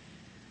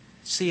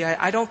 See,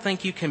 I don't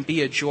think you can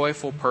be a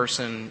joyful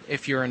person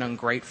if you're an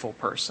ungrateful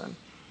person.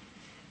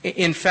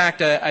 In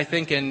fact, I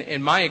think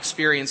in my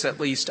experience at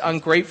least,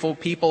 ungrateful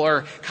people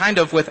are kind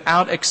of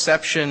without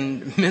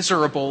exception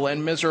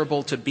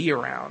miserable to be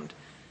around.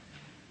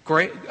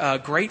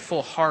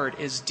 Grateful heart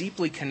is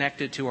deeply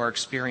connected to our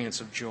experience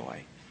of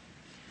joy.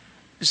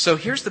 So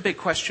here's the big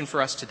question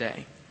for us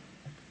today.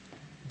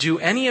 Do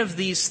any of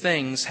these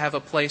things have a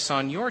place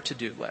on your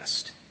to-do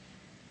list?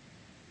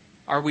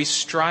 Are we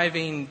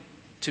striving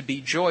to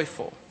be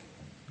joyful?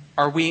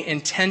 Are we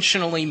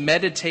intentionally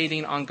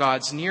meditating on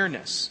God's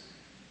nearness?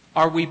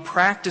 Are we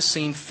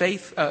practicing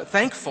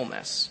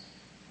thankfulness?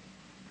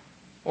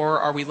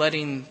 Or are we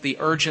letting the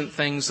urgent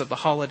things of the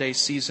holiday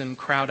season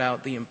crowd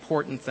out the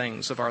important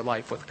things of our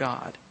life with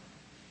God?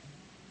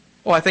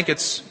 Well, I think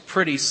it's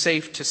pretty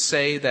safe to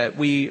say that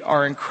we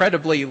are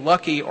incredibly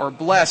lucky or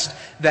blessed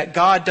that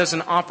God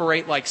doesn't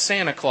operate like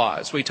Santa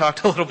Claus. We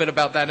talked a little bit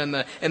about that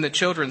in the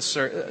children's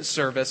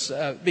service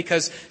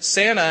because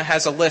Santa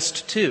has a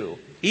list too.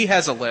 He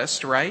has a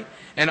list, right?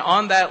 And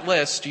on that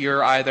list,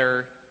 you're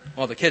either,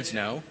 well, the kids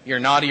know, you're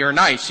naughty or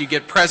nice. You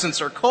get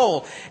presents or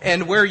coal.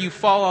 And where you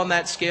fall on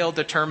that scale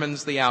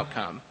determines the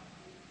outcome.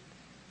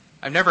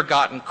 I've never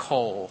gotten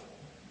coal,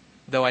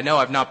 though I know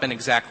I've not been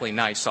exactly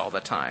nice all the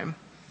time.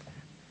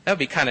 That would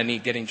be kind of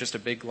neat, getting just a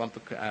big lump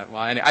of...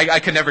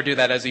 I could never do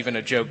that as even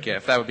a joke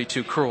gift. That would be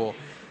too cruel.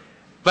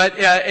 But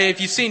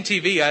if you've seen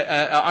TV,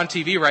 on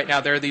TV right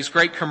now, there are these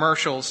great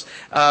commercials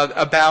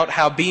about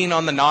how being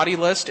on the naughty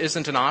list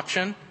isn't an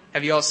option.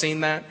 Have you all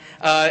seen that?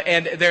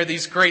 And there are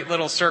these great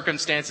little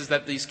circumstances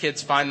that these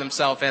kids find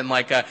themselves in.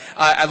 Like,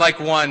 I like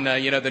one,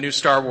 the new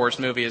Star Wars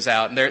movie is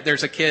out, and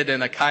there's a kid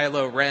in a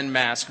Kylo Ren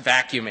mask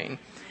vacuuming.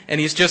 And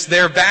he's just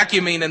there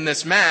vacuuming in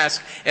this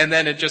mask, and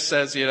then it just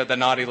says, the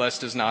naughty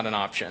list is not an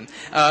option.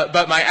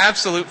 But my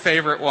absolute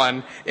favorite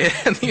one,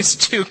 and these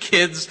two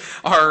kids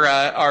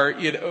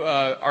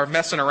are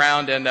messing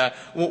around, and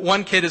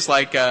one kid is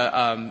like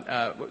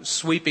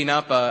sweeping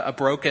up a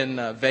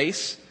broken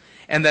vase,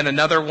 and then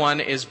another one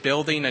is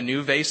building a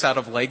new vase out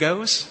of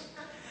Legos,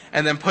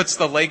 and then puts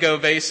the Lego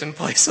vase in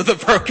place of the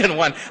broken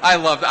one. I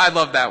love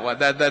that one.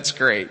 That's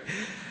great.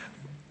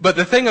 But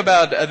the thing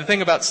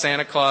about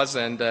Santa Claus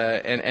and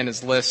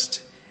his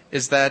list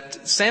is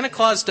that Santa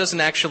Claus doesn't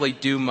actually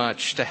do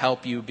much to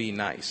help you be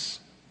nice.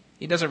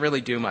 He doesn't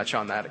really do much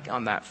on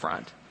that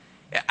front.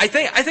 I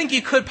think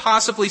you could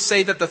possibly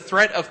say that the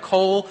threat of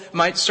coal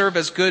might serve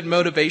as good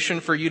motivation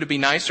for you to be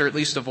nice, or at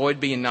least avoid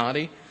being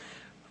naughty.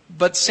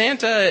 But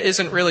Santa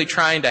isn't really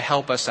trying to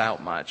help us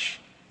out much.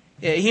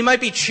 He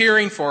might be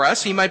cheering for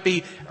us. He might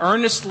be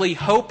earnestly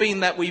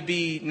hoping that we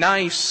be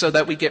nice so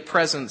that we get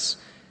presents.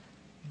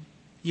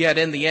 Yet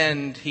in the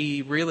end,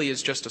 he really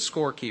is just a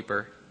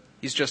scorekeeper.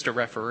 He's just a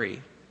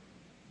referee.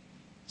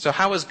 So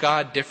how is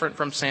God different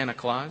from Santa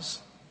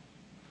Claus?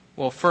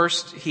 Well,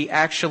 first, he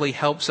actually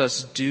helps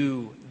us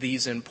do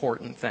these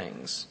important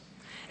things.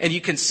 And you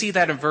can see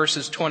that in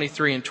verses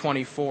 23 and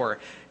 24.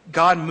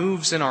 God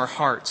moves in our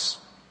hearts.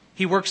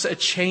 He works a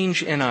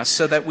change in us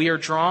so that we are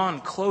drawn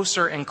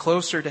closer and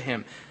closer to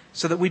him,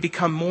 so that we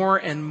become more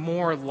and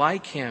more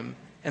like him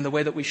in the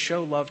way that we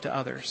show love to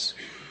others.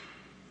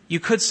 You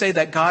could say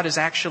that God is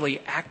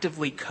actually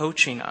actively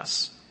coaching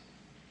us.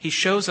 He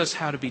shows us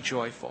how to be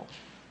joyful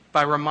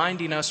by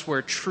reminding us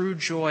where true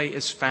joy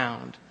is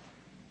found.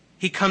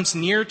 He comes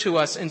near to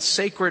us in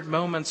sacred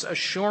moments,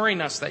 assuring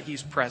us that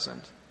he's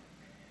present.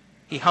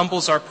 He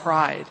humbles our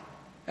pride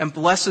and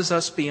blesses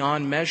us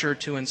beyond measure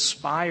to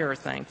inspire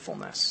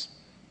thankfulness.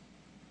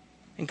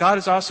 And God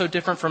is also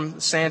different from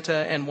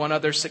Santa in one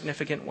other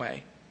significant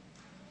way.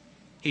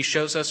 He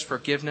shows us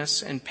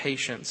forgiveness and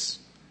patience,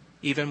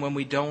 even when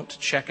we don't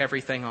check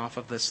everything off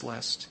of this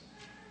list.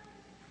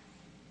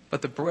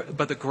 But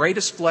the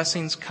greatest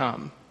blessings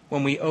come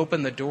when we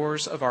open the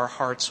doors of our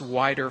hearts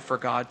wider for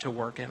God to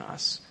work in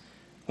us,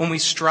 when we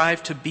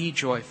strive to be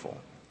joyful,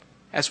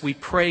 as we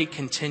pray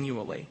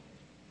continually,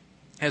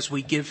 as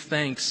we give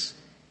thanks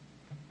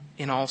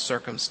in all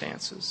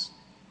circumstances.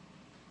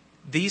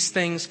 These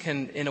things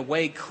can, in a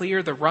way,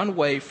 clear the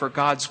runway for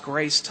God's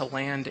grace to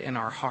land in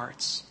our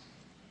hearts.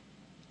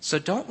 So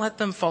don't let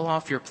them fall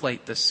off your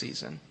plate this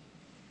season.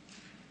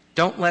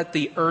 Don't let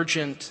the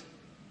urgent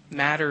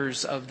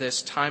matters of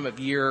this time of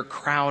year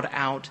crowd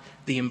out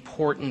the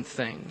important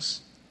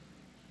things.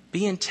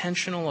 Be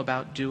intentional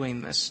about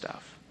doing this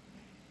stuff,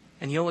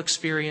 and you'll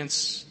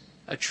experience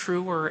a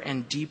truer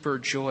and deeper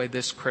joy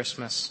this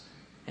Christmas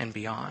and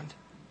beyond.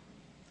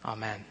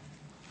 Amen.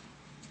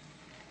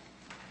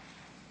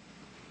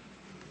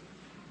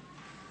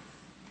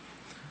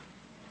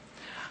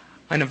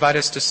 I invite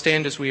us to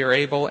stand as we are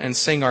able and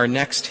sing our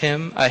next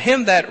hymn, a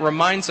hymn that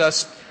reminds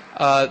us,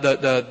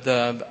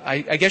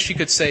 I guess you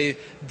could say,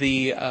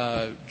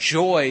 the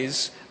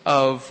joys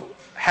of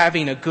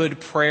having a good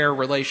prayer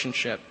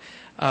relationship.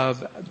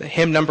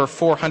 Hymn number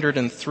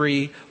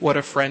 403, What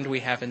a Friend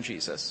We Have in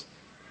Jesus.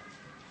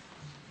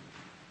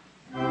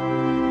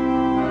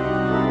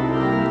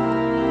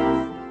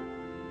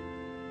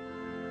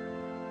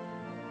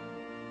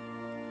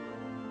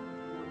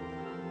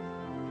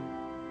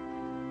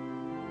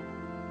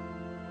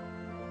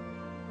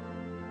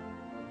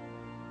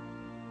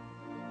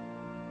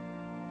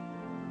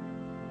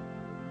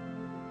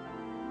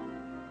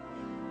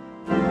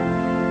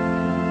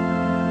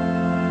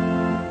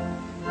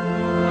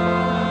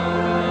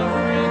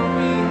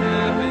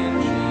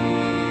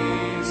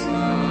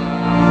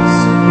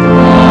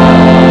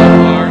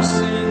 Our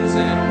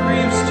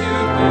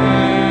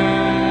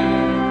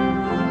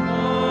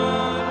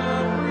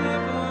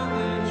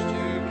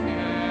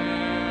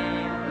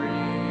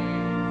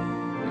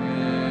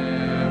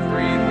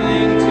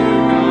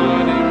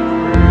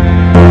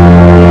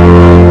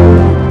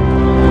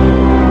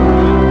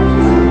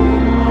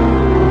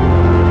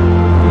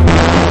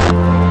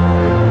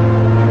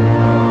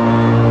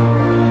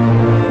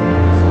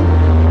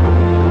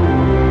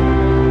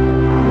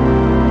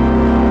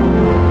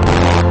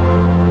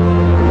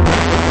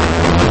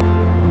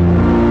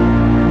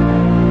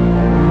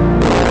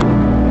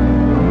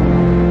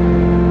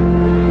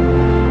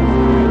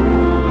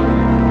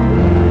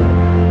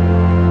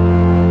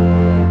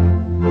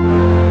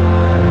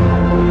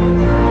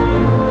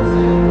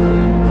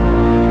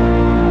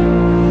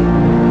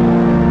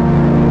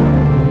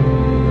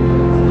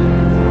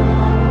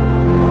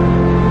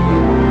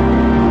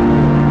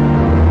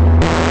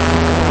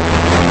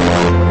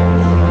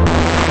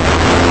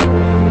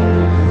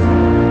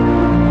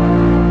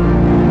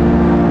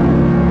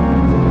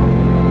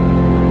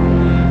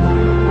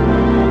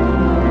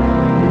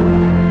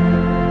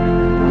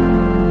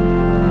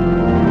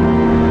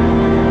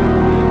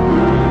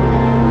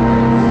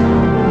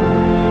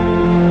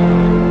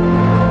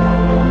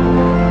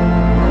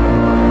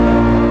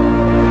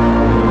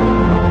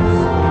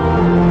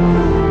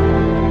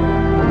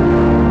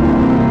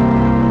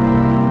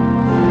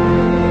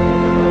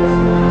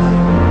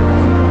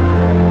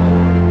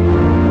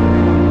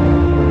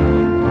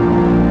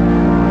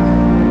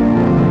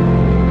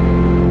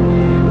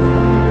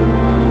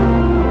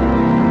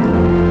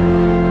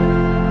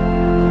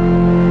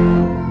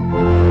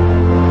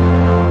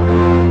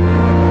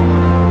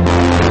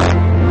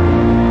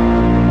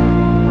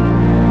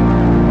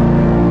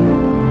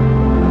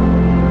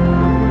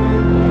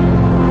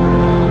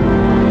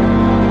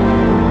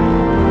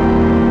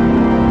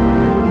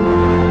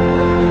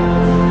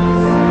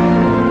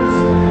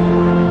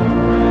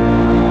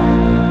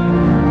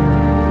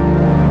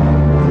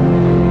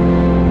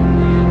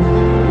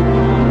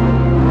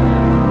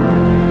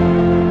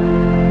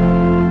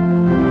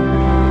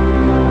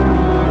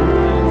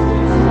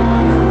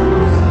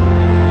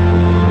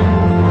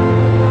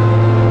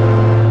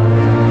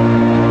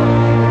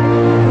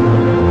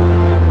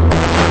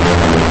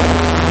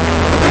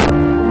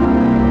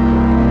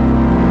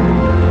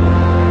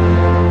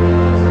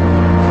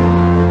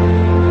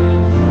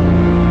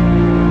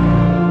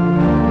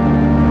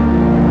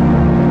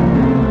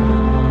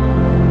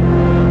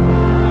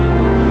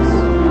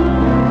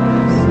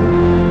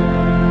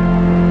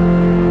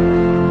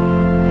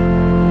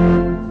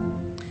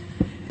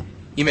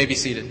You may be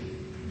seated.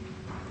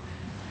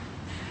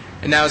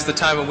 And now is the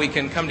time when we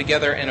can come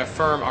together and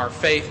affirm our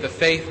faith, the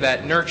faith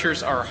that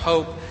nurtures our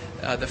hope,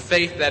 the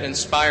faith that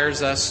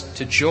inspires us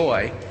to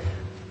joy.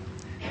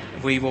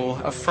 We will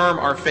affirm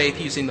our faith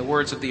using the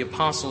words of the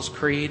Apostles'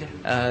 Creed.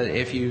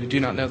 If you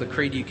do not know the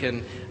Creed, you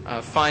can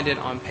find it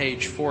on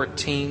page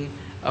 14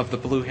 of the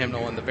blue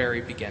hymnal in the very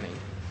beginning.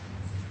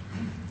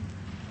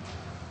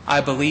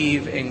 I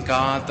believe in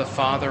God the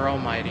Father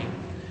Almighty,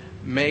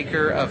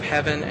 maker of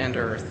heaven and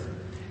earth,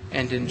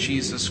 and in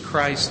Jesus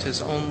Christ,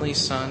 his only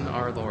Son,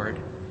 our Lord,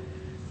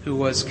 who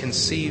was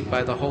conceived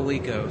by the Holy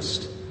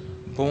Ghost,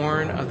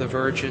 born of the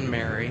Virgin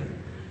Mary,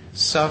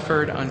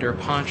 suffered under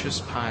Pontius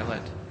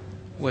Pilate,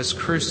 was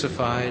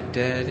crucified,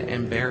 dead,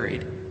 and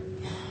buried.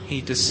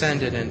 He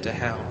descended into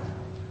hell.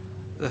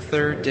 The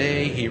third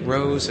day he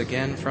rose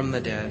again from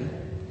the dead.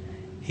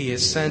 He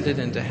ascended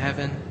into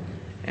heaven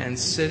and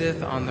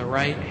sitteth on the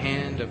right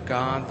hand of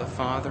God the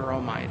Father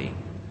Almighty.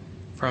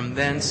 From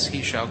thence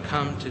he shall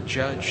come to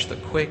judge the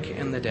quick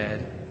and the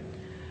dead.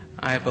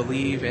 I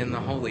believe in the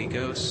Holy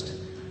Ghost,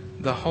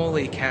 the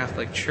Holy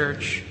Catholic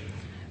Church,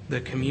 the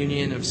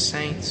communion of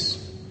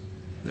saints,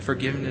 the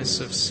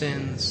forgiveness of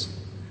sins,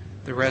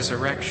 the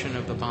resurrection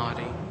of the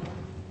body,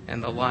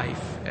 and the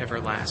life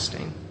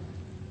everlasting.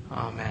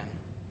 Amen.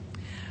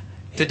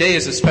 Today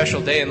is a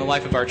special day in the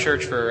life of our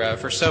church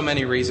for so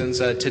many reasons.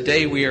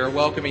 Today we are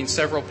welcoming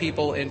several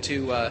people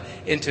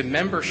into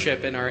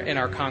membership in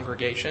our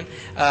congregation.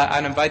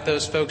 I'd invite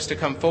those folks to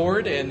come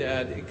forward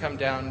and come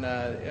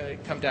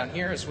down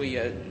here as we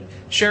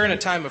share in a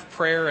time of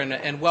prayer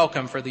and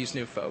welcome for these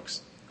new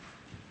folks.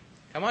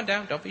 Come on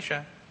down, don't be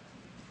shy.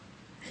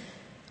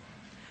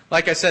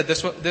 Like I said,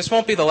 this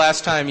won't be the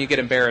last time you get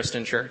embarrassed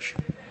in church.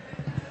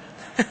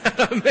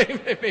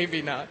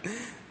 Maybe not.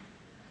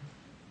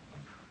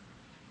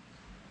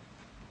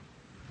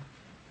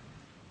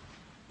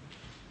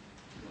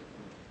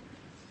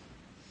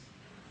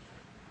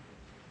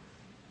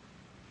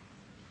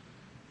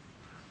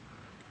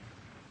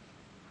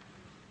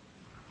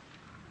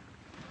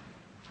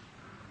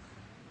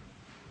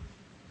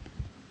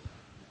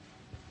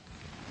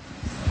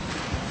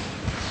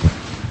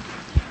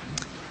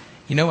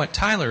 You know what?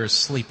 Tyler is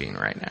sleeping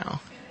right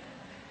now.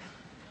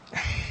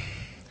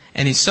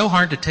 And he's so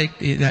hard to take.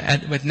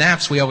 With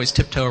naps, we always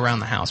tiptoe around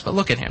the house. But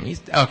look at him.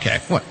 He's okay.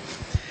 What?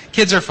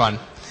 Kids are fun.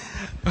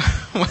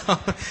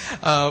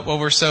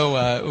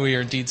 We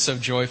are indeed so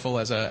joyful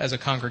as a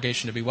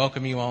congregation to be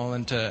welcoming you all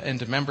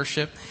into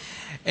membership.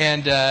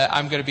 And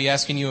I'm going to be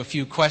asking you a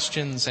few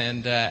questions.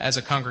 And as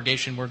a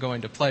congregation, we're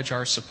going to pledge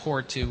our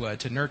support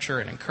to nurture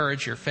and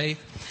encourage your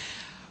faith.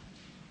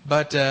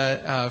 But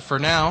for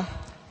now,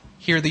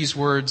 hear these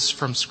words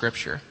from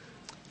Scripture.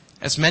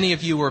 As many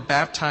of you were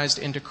baptized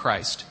into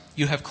Christ,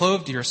 you have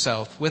clothed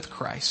yourself with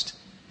Christ.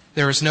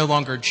 There is no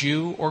longer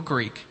Jew or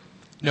Greek,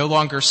 no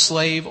longer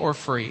slave or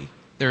free.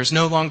 There is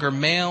no longer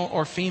male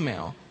or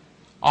female.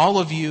 All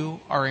of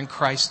you are in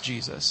Christ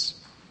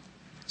Jesus.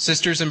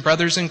 Sisters and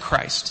brothers in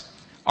Christ,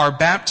 our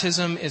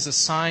baptism is a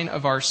sign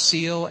of our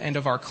seal and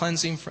of our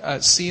cleansing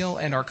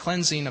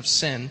of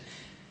sin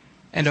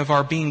and of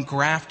our being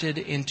grafted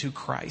into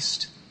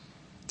Christ.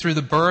 Through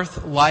the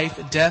birth,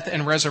 life, death,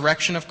 and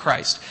resurrection of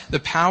Christ, the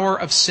power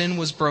of sin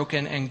was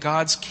broken and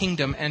God's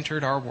kingdom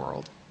entered our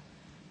world.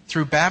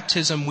 Through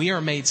baptism, we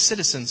are made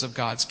citizens of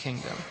God's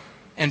kingdom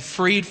and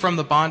freed from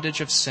the bondage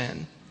of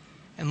sin.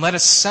 And let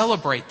us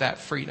celebrate that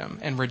freedom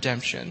and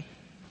redemption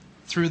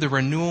through the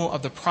renewal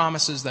of the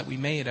promises that we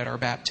made at our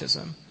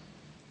baptism.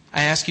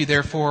 I ask you,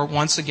 therefore,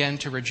 once again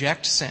to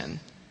reject sin,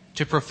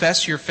 to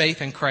profess your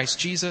faith in Christ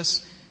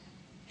Jesus,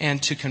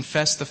 and to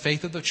confess the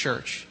faith of the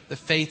church, the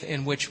faith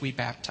in which we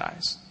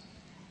baptize.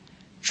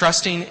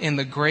 Trusting in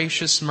the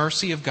gracious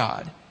mercy of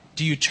God,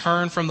 do you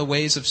turn from the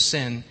ways of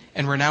sin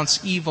and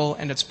renounce evil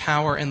and its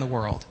power in the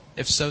world?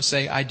 If so,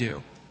 say, I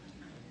do.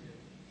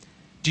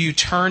 Do you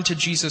turn to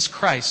Jesus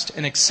Christ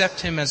and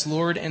accept him as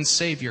Lord and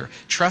Savior,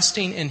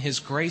 trusting in his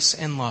grace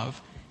and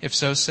love? If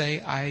so, say,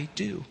 I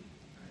do.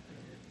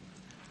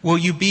 Will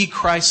you be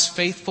Christ's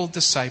faithful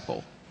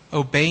disciple,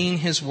 obeying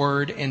his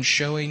word and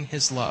showing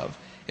his love?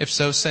 If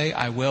so, say,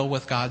 I will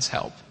with God's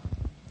help.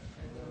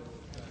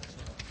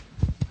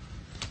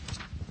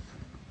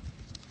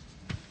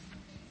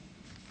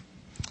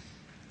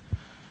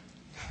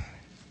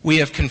 We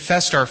have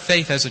confessed our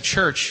faith as a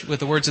church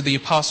with the words of the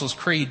Apostles'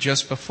 Creed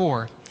just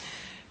before.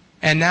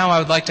 And now I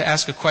would like to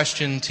ask a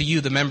question to you,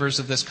 the members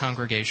of this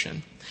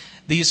congregation.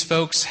 These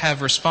folks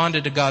have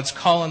responded to God's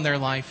call in their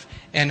life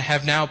and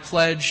have now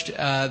pledged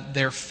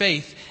their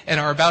faith and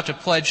are about to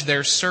pledge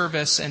their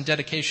service and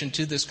dedication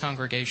to this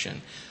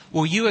congregation.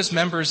 Will you, as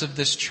members of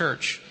this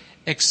church,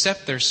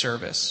 accept their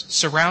service,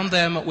 surround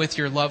them with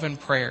your love and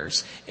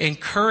prayers,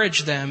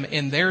 encourage them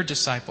in their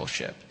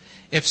discipleship?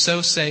 If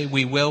so, say,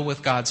 we will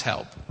with God's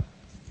help.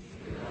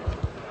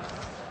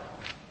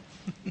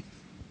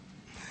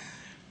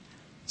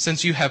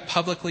 Since you have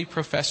publicly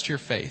professed your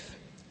faith,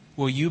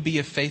 will you be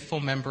a faithful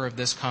member of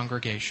this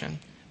congregation?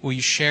 Will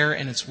you share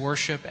in its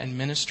worship and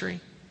ministry?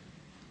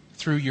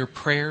 through your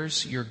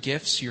prayers, your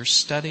gifts, your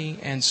study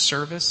and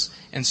service,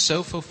 and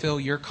so fulfill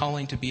your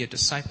calling to be a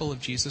disciple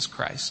of Jesus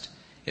Christ?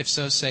 If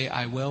so, say,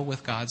 I will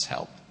with God's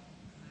help.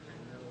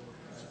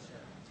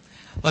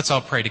 Let's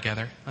all pray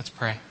together. Let's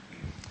pray.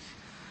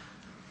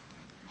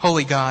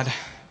 Holy God,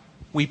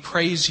 we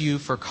praise you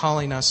for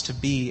calling us to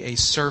be a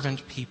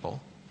servant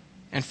people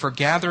and for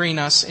gathering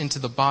us into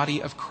the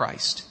body of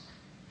Christ.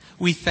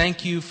 We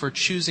thank you for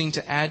choosing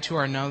to add to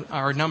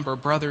our number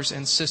brothers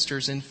and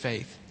sisters in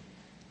faith.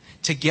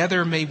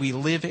 Together may we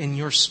live in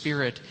your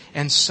Spirit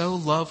and so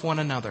love one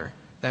another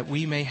that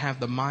we may have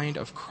the mind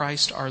of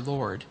Christ our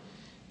Lord,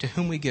 to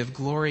whom we give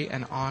glory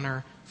and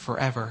honor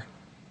forever.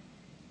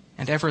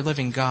 And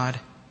ever-living God,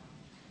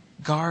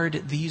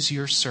 guard these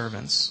your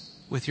servants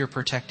with your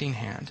protecting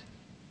hand,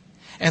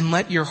 and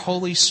let your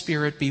Holy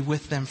Spirit be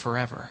with them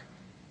forever.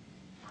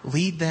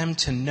 Lead them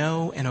to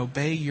know and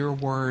obey your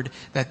word,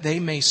 that they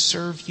may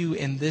serve you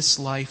in this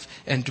life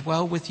and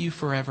dwell with you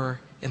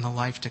forever in the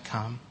life to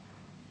come.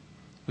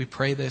 We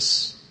pray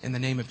this in the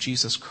name of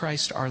Jesus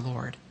Christ our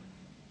Lord.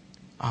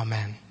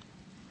 Amen.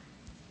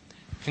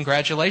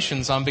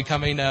 Congratulations on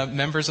becoming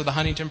members of the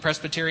Huntingdon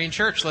Presbyterian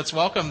Church. Let's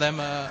welcome them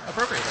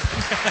appropriately.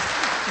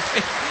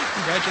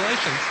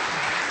 Congratulations.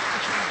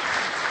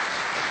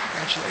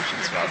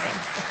 Congratulations. Welcome.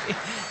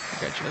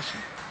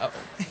 Congratulations. Oh,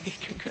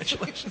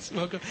 congratulations.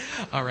 Welcome.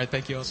 All right.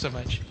 Thank you all so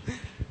much.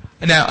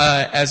 Now,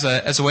 as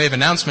a way of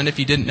announcement, if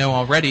you didn't know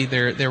already,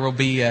 there will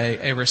be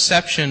a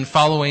reception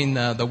following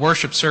the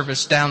worship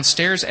service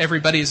downstairs.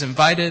 Everybody is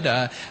invited.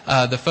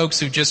 The folks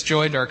who just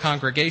joined our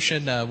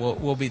congregation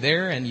will be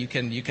there, and you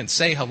can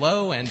say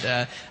hello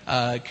and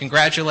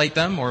congratulate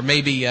them, or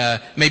maybe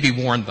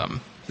warn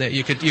them. That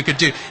you could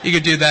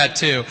do that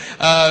too.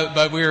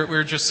 But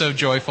we're just so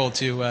joyful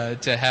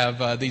to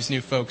have these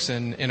new folks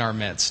in our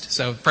midst.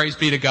 So praise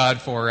be to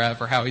God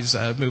for how He's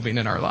moving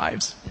in our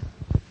lives.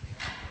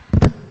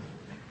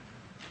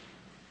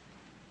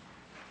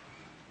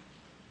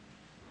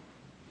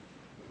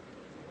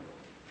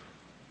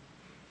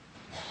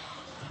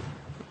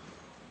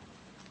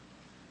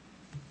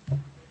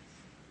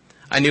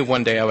 I knew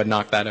one day I would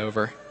knock that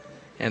over,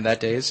 and that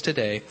day is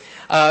today.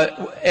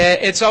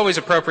 It's always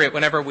appropriate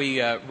whenever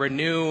we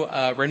renew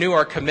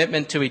our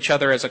commitment to each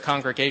other as a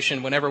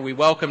congregation, whenever we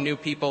welcome new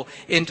people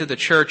into the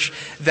church,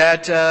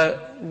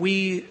 that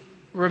we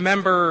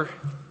remember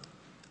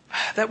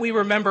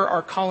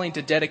our calling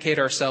to dedicate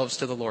ourselves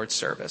to the Lord's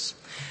service.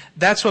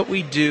 That's what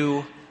we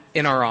do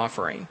in our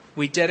offering.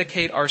 We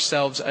dedicate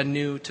ourselves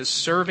anew to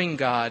serving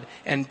God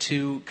and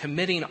to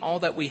committing all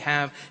that we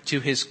have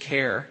to His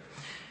care.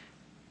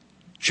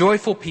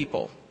 Joyful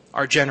people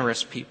are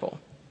generous people,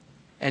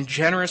 and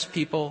generous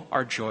people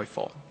are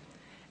joyful.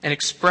 And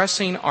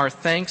expressing our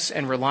thanks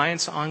and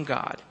reliance on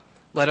God,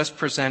 let us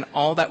present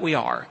all that we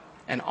are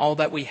and all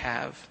that we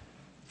have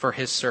for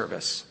His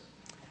service.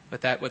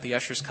 With that, would the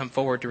ushers come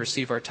forward to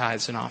receive our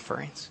tithes and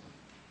offerings?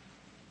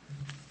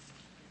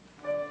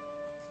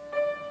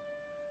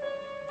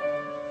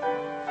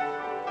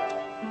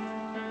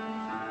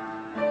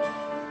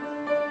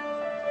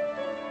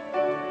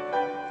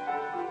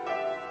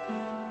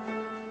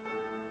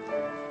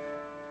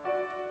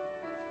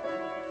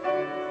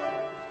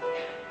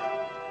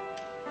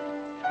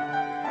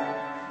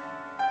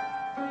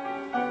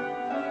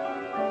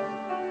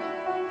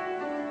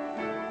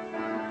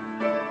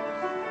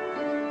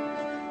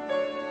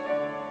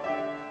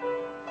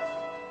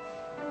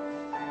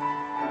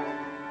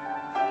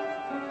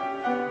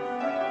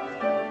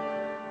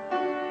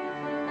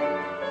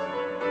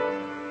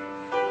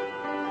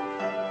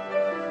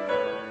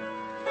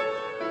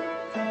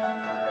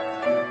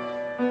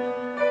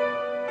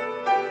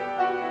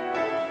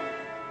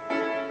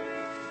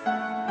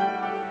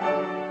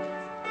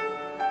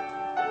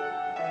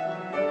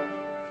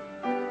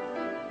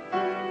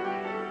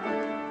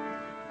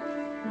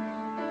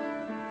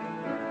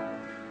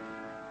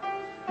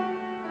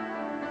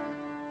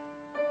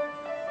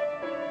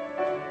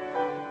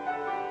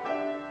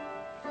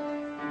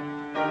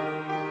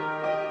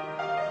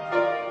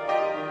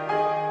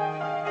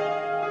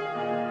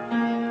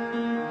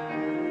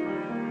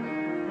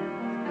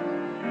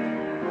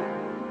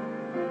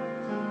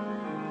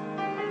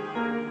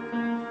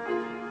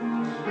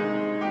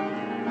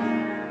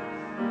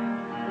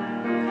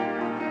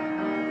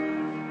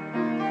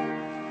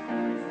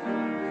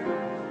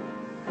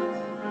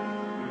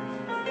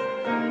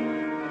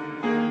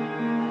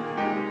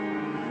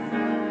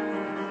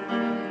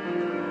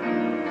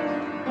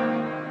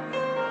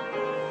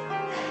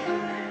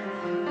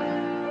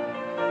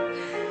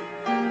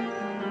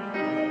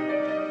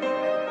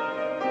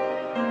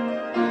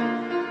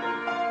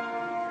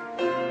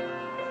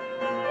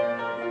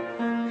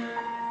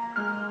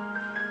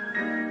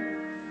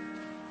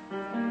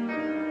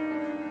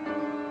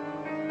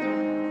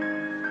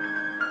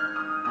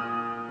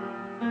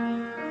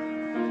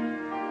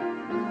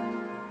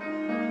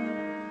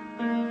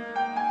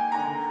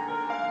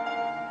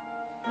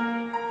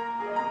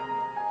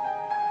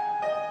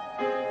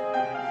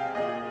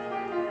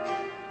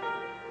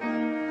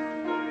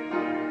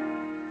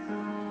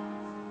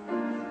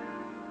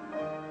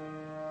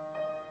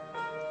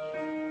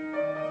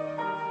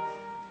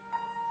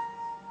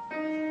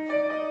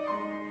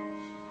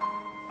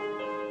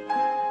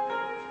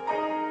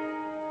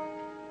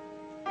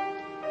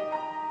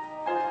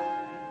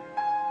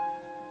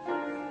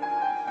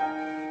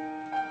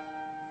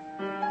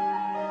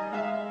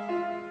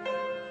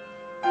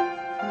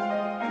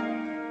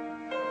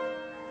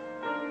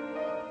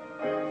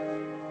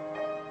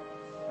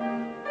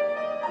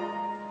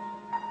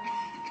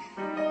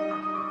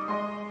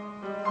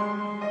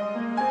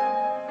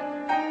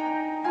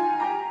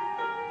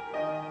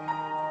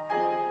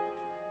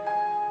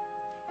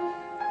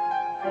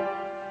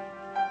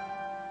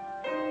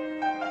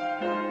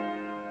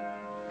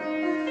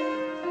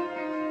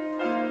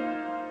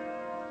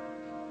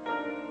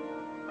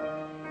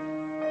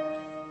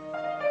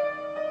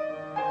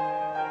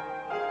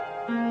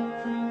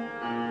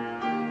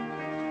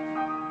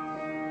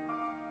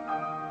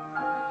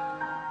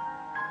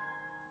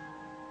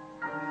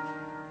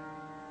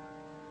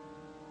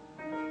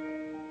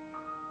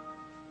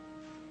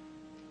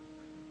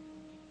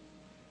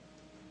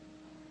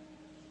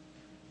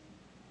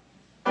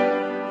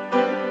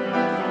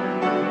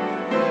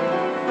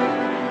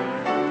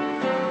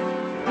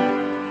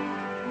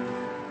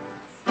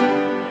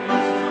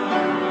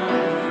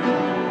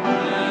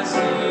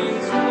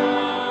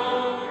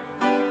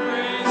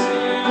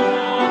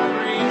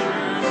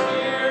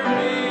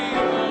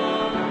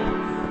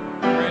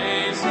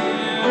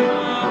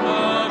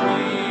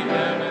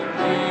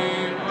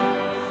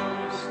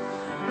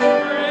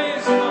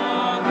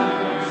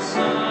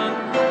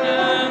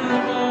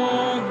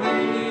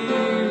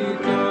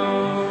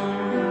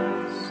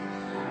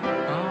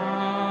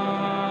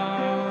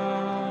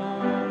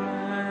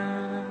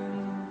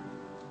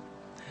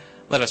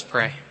 Let us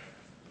pray.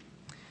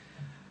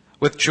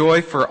 With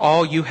joy for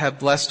all you have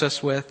blessed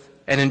us with,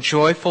 and in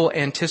joyful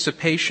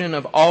anticipation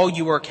of all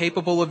you are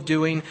capable of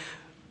doing,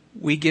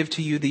 we give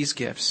to you these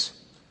gifts.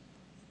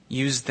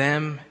 Use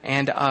them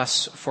and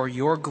us for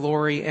your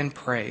glory and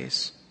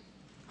praise.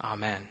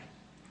 Amen.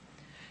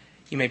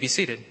 You may be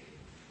seated.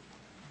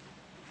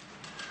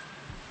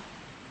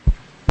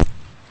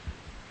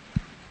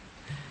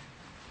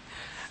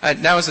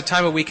 Now is the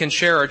time where we can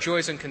share our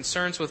joys and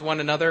concerns with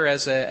one another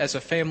as a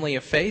family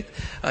of faith.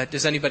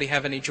 Does anybody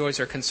have any joys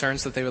or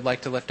concerns that they would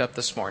like to lift up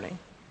this morning?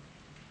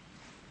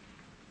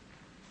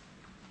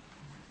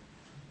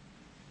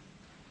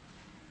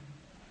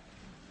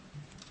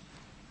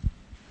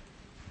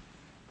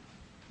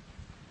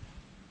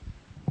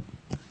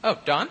 Oh,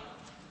 Don?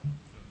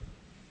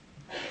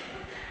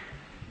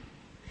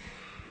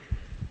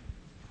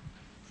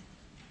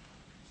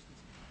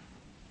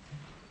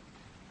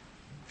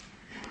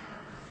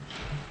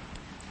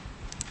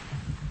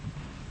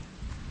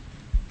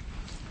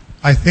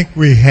 I think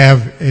we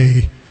have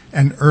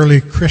an early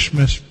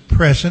Christmas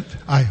present,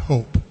 I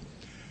hope.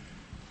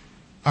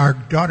 Our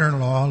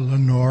daughter-in-law,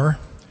 Lenore,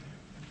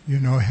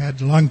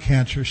 had lung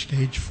cancer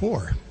stage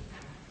 4.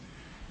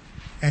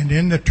 And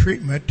in the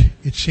treatment,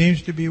 it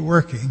seems to be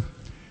working.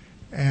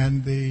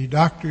 And the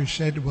doctor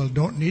said, well,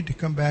 don't need to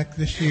come back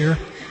this year.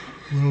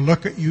 We'll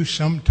look at you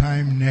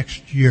sometime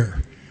next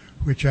year,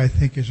 which I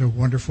think is a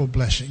wonderful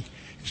blessing.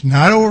 It's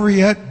not over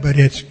yet, but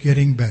it's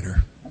getting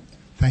better.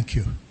 Thank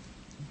you.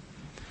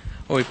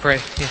 Well, we pray.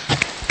 Yeah.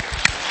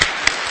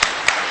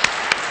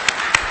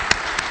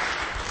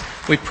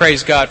 We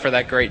praise God for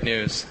that great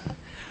news.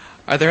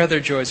 Are there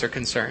other joys or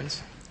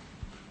concerns?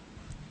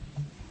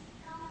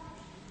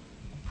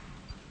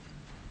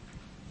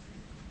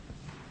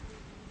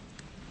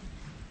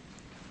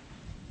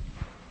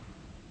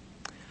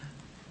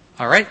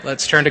 All right,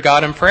 let's turn to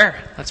God in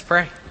prayer. Let's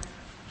pray.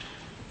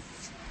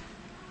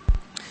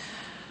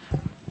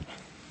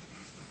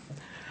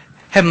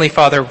 Heavenly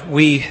Father,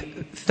 we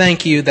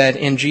thank you that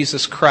in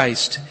Jesus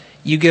Christ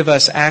you give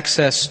us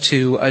access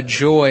to a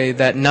joy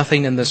that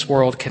nothing in this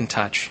world can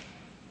touch.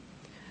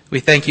 We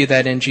thank you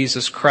that in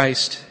Jesus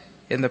Christ,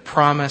 in the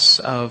promise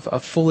of a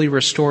fully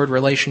restored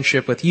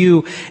relationship with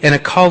you and a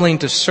calling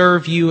to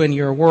serve you in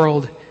your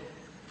world,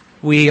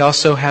 we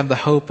also have the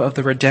hope of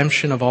the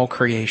redemption of all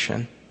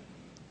creation.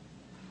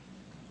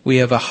 We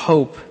have a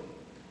hope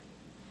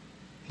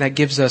that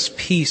gives us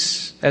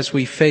peace as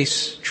we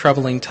face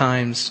troubling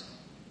times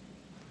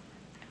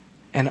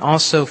and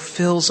also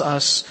fills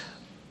us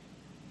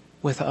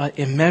with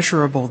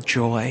immeasurable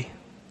joy.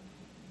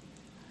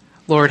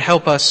 Lord,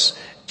 help us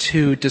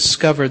to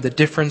discover the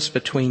difference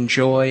between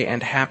joy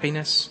and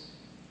happiness.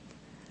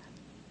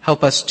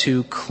 Help us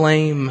to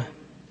claim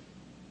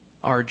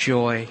our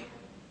joy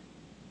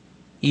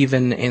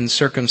even in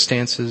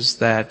circumstances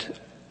that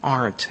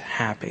aren't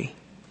happy.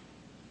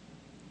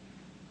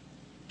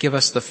 Give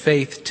us the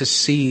faith to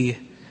see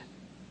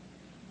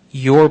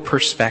your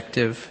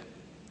perspective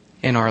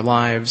in our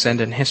lives and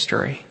in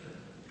history.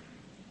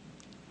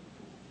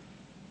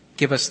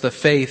 Give us the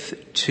faith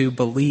to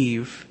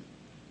believe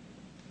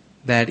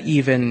that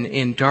even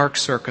in dark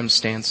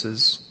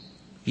circumstances,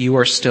 you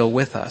are still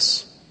with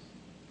us,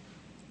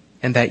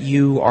 and that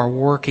you are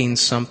working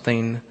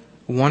something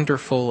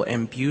wonderful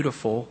and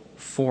beautiful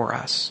for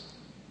us.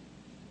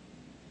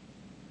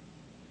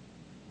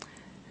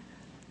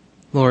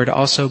 Lord,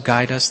 also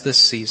guide us this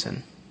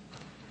season.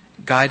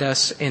 Guide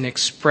us in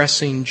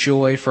expressing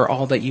joy for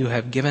all that you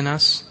have given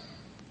us.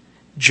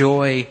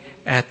 Joy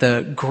at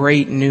the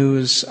great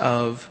news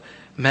of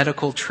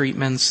medical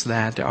treatments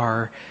that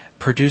are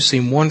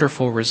producing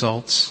wonderful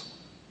results.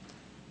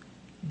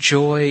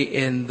 Joy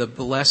in the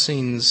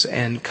blessings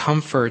and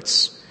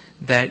comforts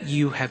that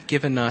you have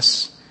given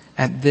us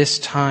at this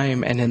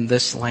time and in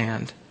this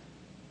land.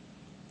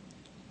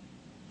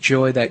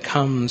 Joy that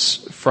comes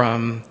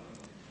from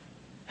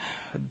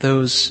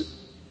those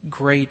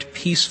great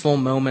peaceful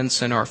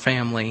moments in our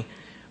family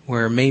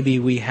where maybe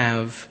we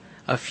have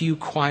a few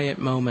quiet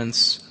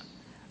moments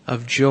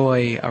of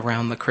joy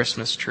around the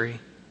Christmas tree.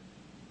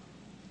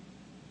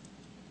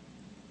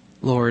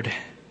 Lord,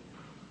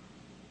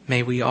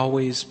 may we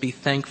always be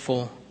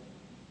thankful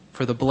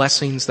for the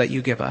blessings that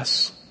you give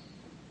us.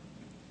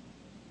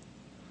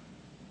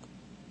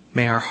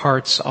 May our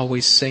hearts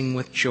always sing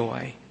with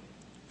joy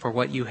for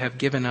what you have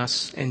given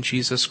us in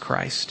Jesus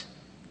Christ.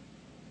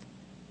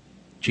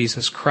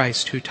 Jesus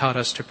Christ, who taught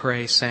us to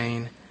pray,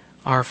 saying,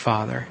 Our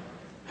Father,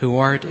 who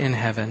art in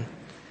heaven,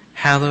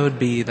 hallowed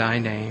be thy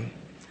name.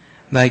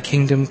 Thy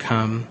kingdom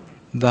come,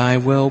 thy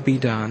will be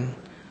done,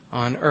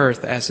 on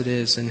earth as it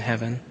is in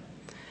heaven.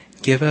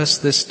 Give us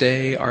this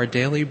day our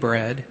daily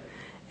bread,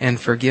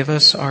 and forgive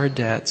us our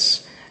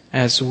debts,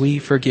 as we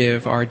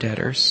forgive our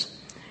debtors.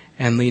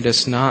 And lead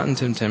us not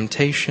into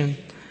temptation,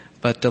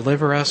 but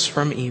deliver us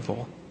from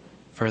evil.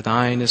 For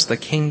thine is the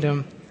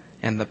kingdom,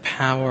 and the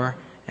power,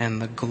 and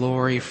the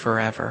glory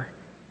forever.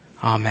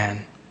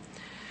 Amen.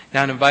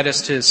 Now I invite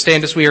us to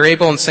stand as we are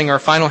able and sing our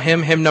final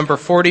hymn, hymn number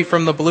 40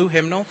 from the blue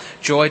hymnal,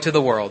 Joy to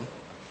the World.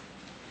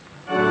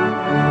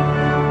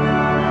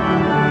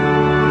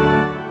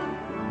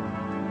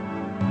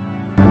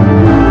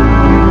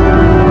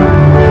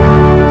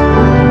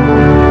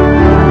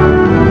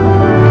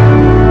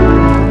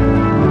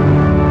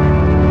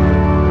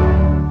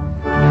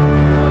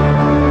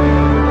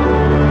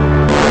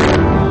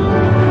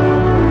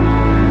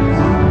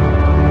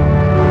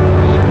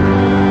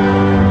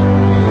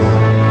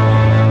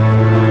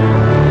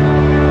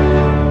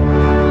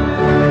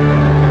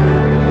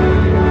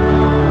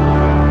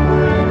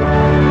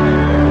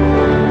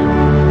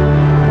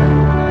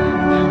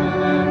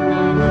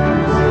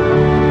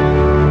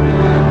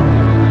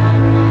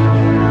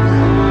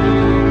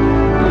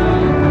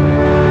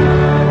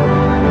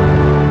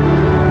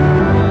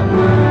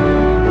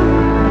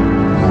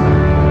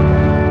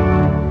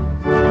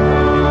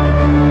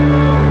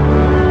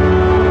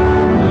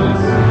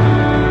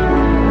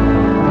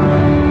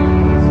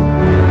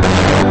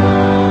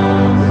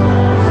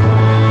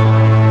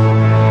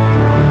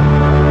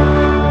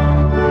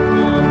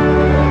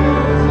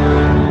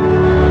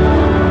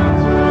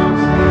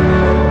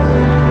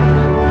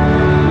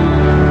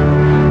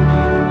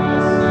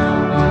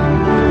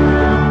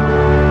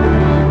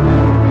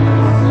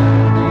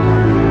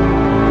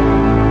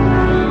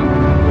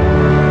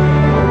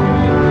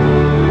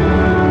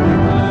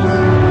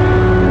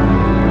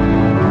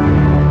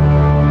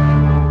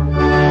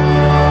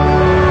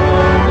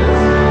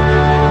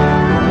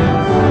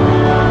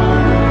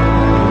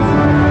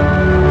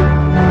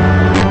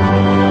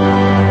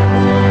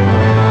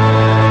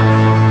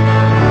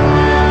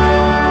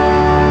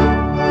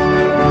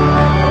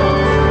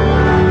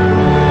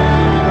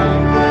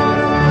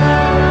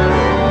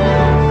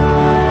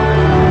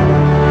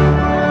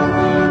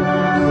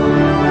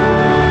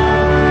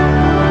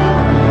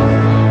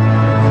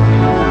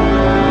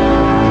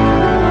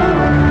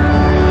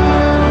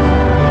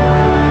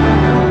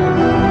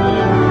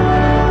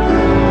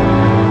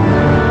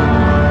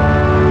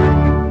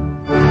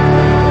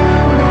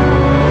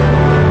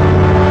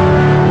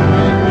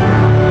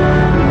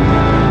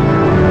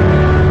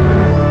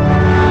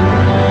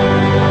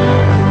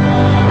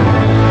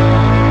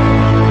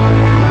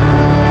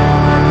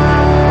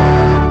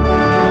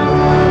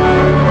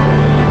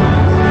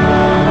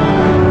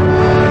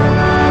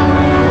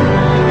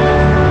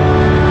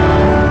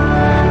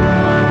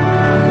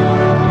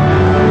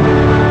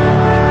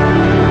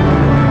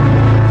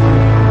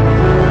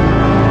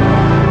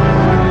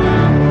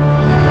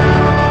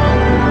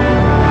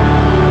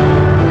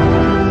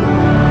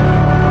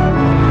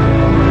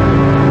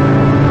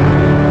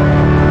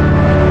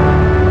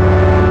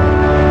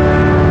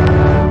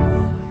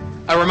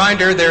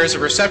 reminder, there is a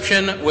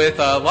reception with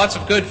lots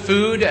of good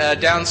food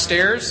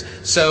downstairs.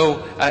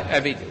 So,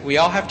 we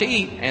all have to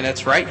eat, and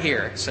it's right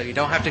here. So you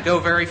don't have to go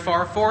very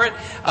far for it.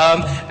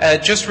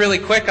 Just really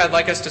quick, I'd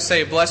like us to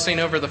say a blessing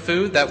over the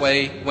food. That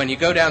way, when you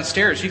go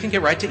downstairs, you can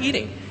get right to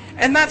eating.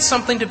 And that's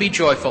something to be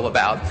joyful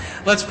about.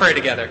 Let's pray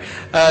together.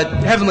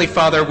 Heavenly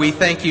Father, we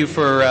thank you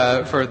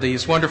for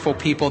these wonderful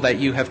people that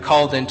you have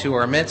called into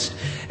our midst.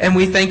 And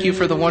we thank you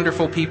for the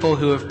wonderful people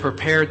who have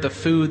prepared the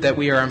food that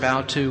we are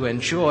about to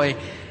enjoy.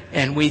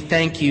 And we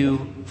thank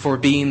you for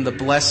being the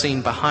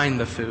blessing behind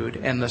the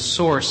food and the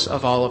source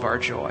of all of our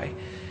joy.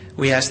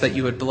 We ask that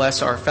you would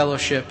bless our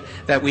fellowship,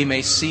 that we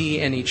may see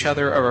in each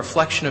other a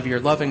reflection of your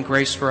love and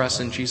grace for us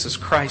in Jesus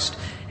Christ,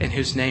 in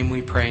whose name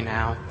we pray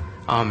now.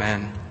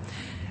 Amen.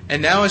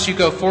 And now as you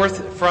go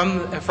forth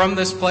from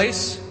this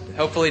place,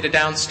 hopefully to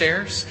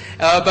downstairs,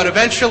 but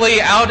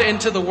eventually out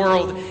into the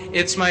world,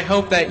 it's my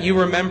hope that you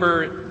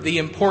remember the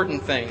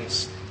important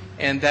things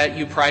and that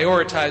you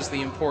prioritize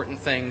the important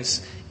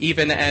things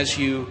even as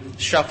you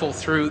shuffle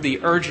through the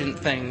urgent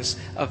things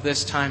of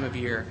this time of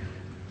year.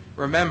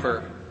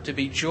 Remember to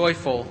be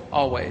joyful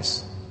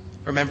always.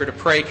 Remember to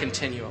pray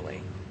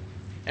continually.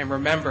 And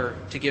remember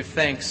to give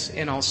thanks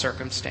in all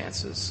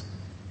circumstances.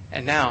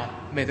 And now,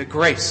 may the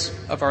grace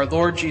of our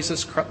Lord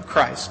Jesus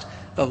Christ,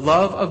 the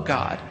love of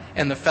God,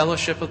 and the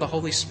fellowship of the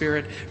Holy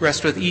Spirit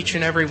rest with each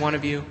and every one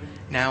of you,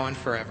 now and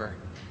forever.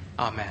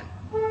 Amen.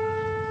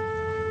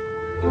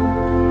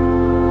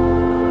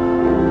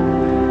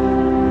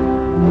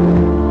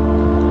 Thank you.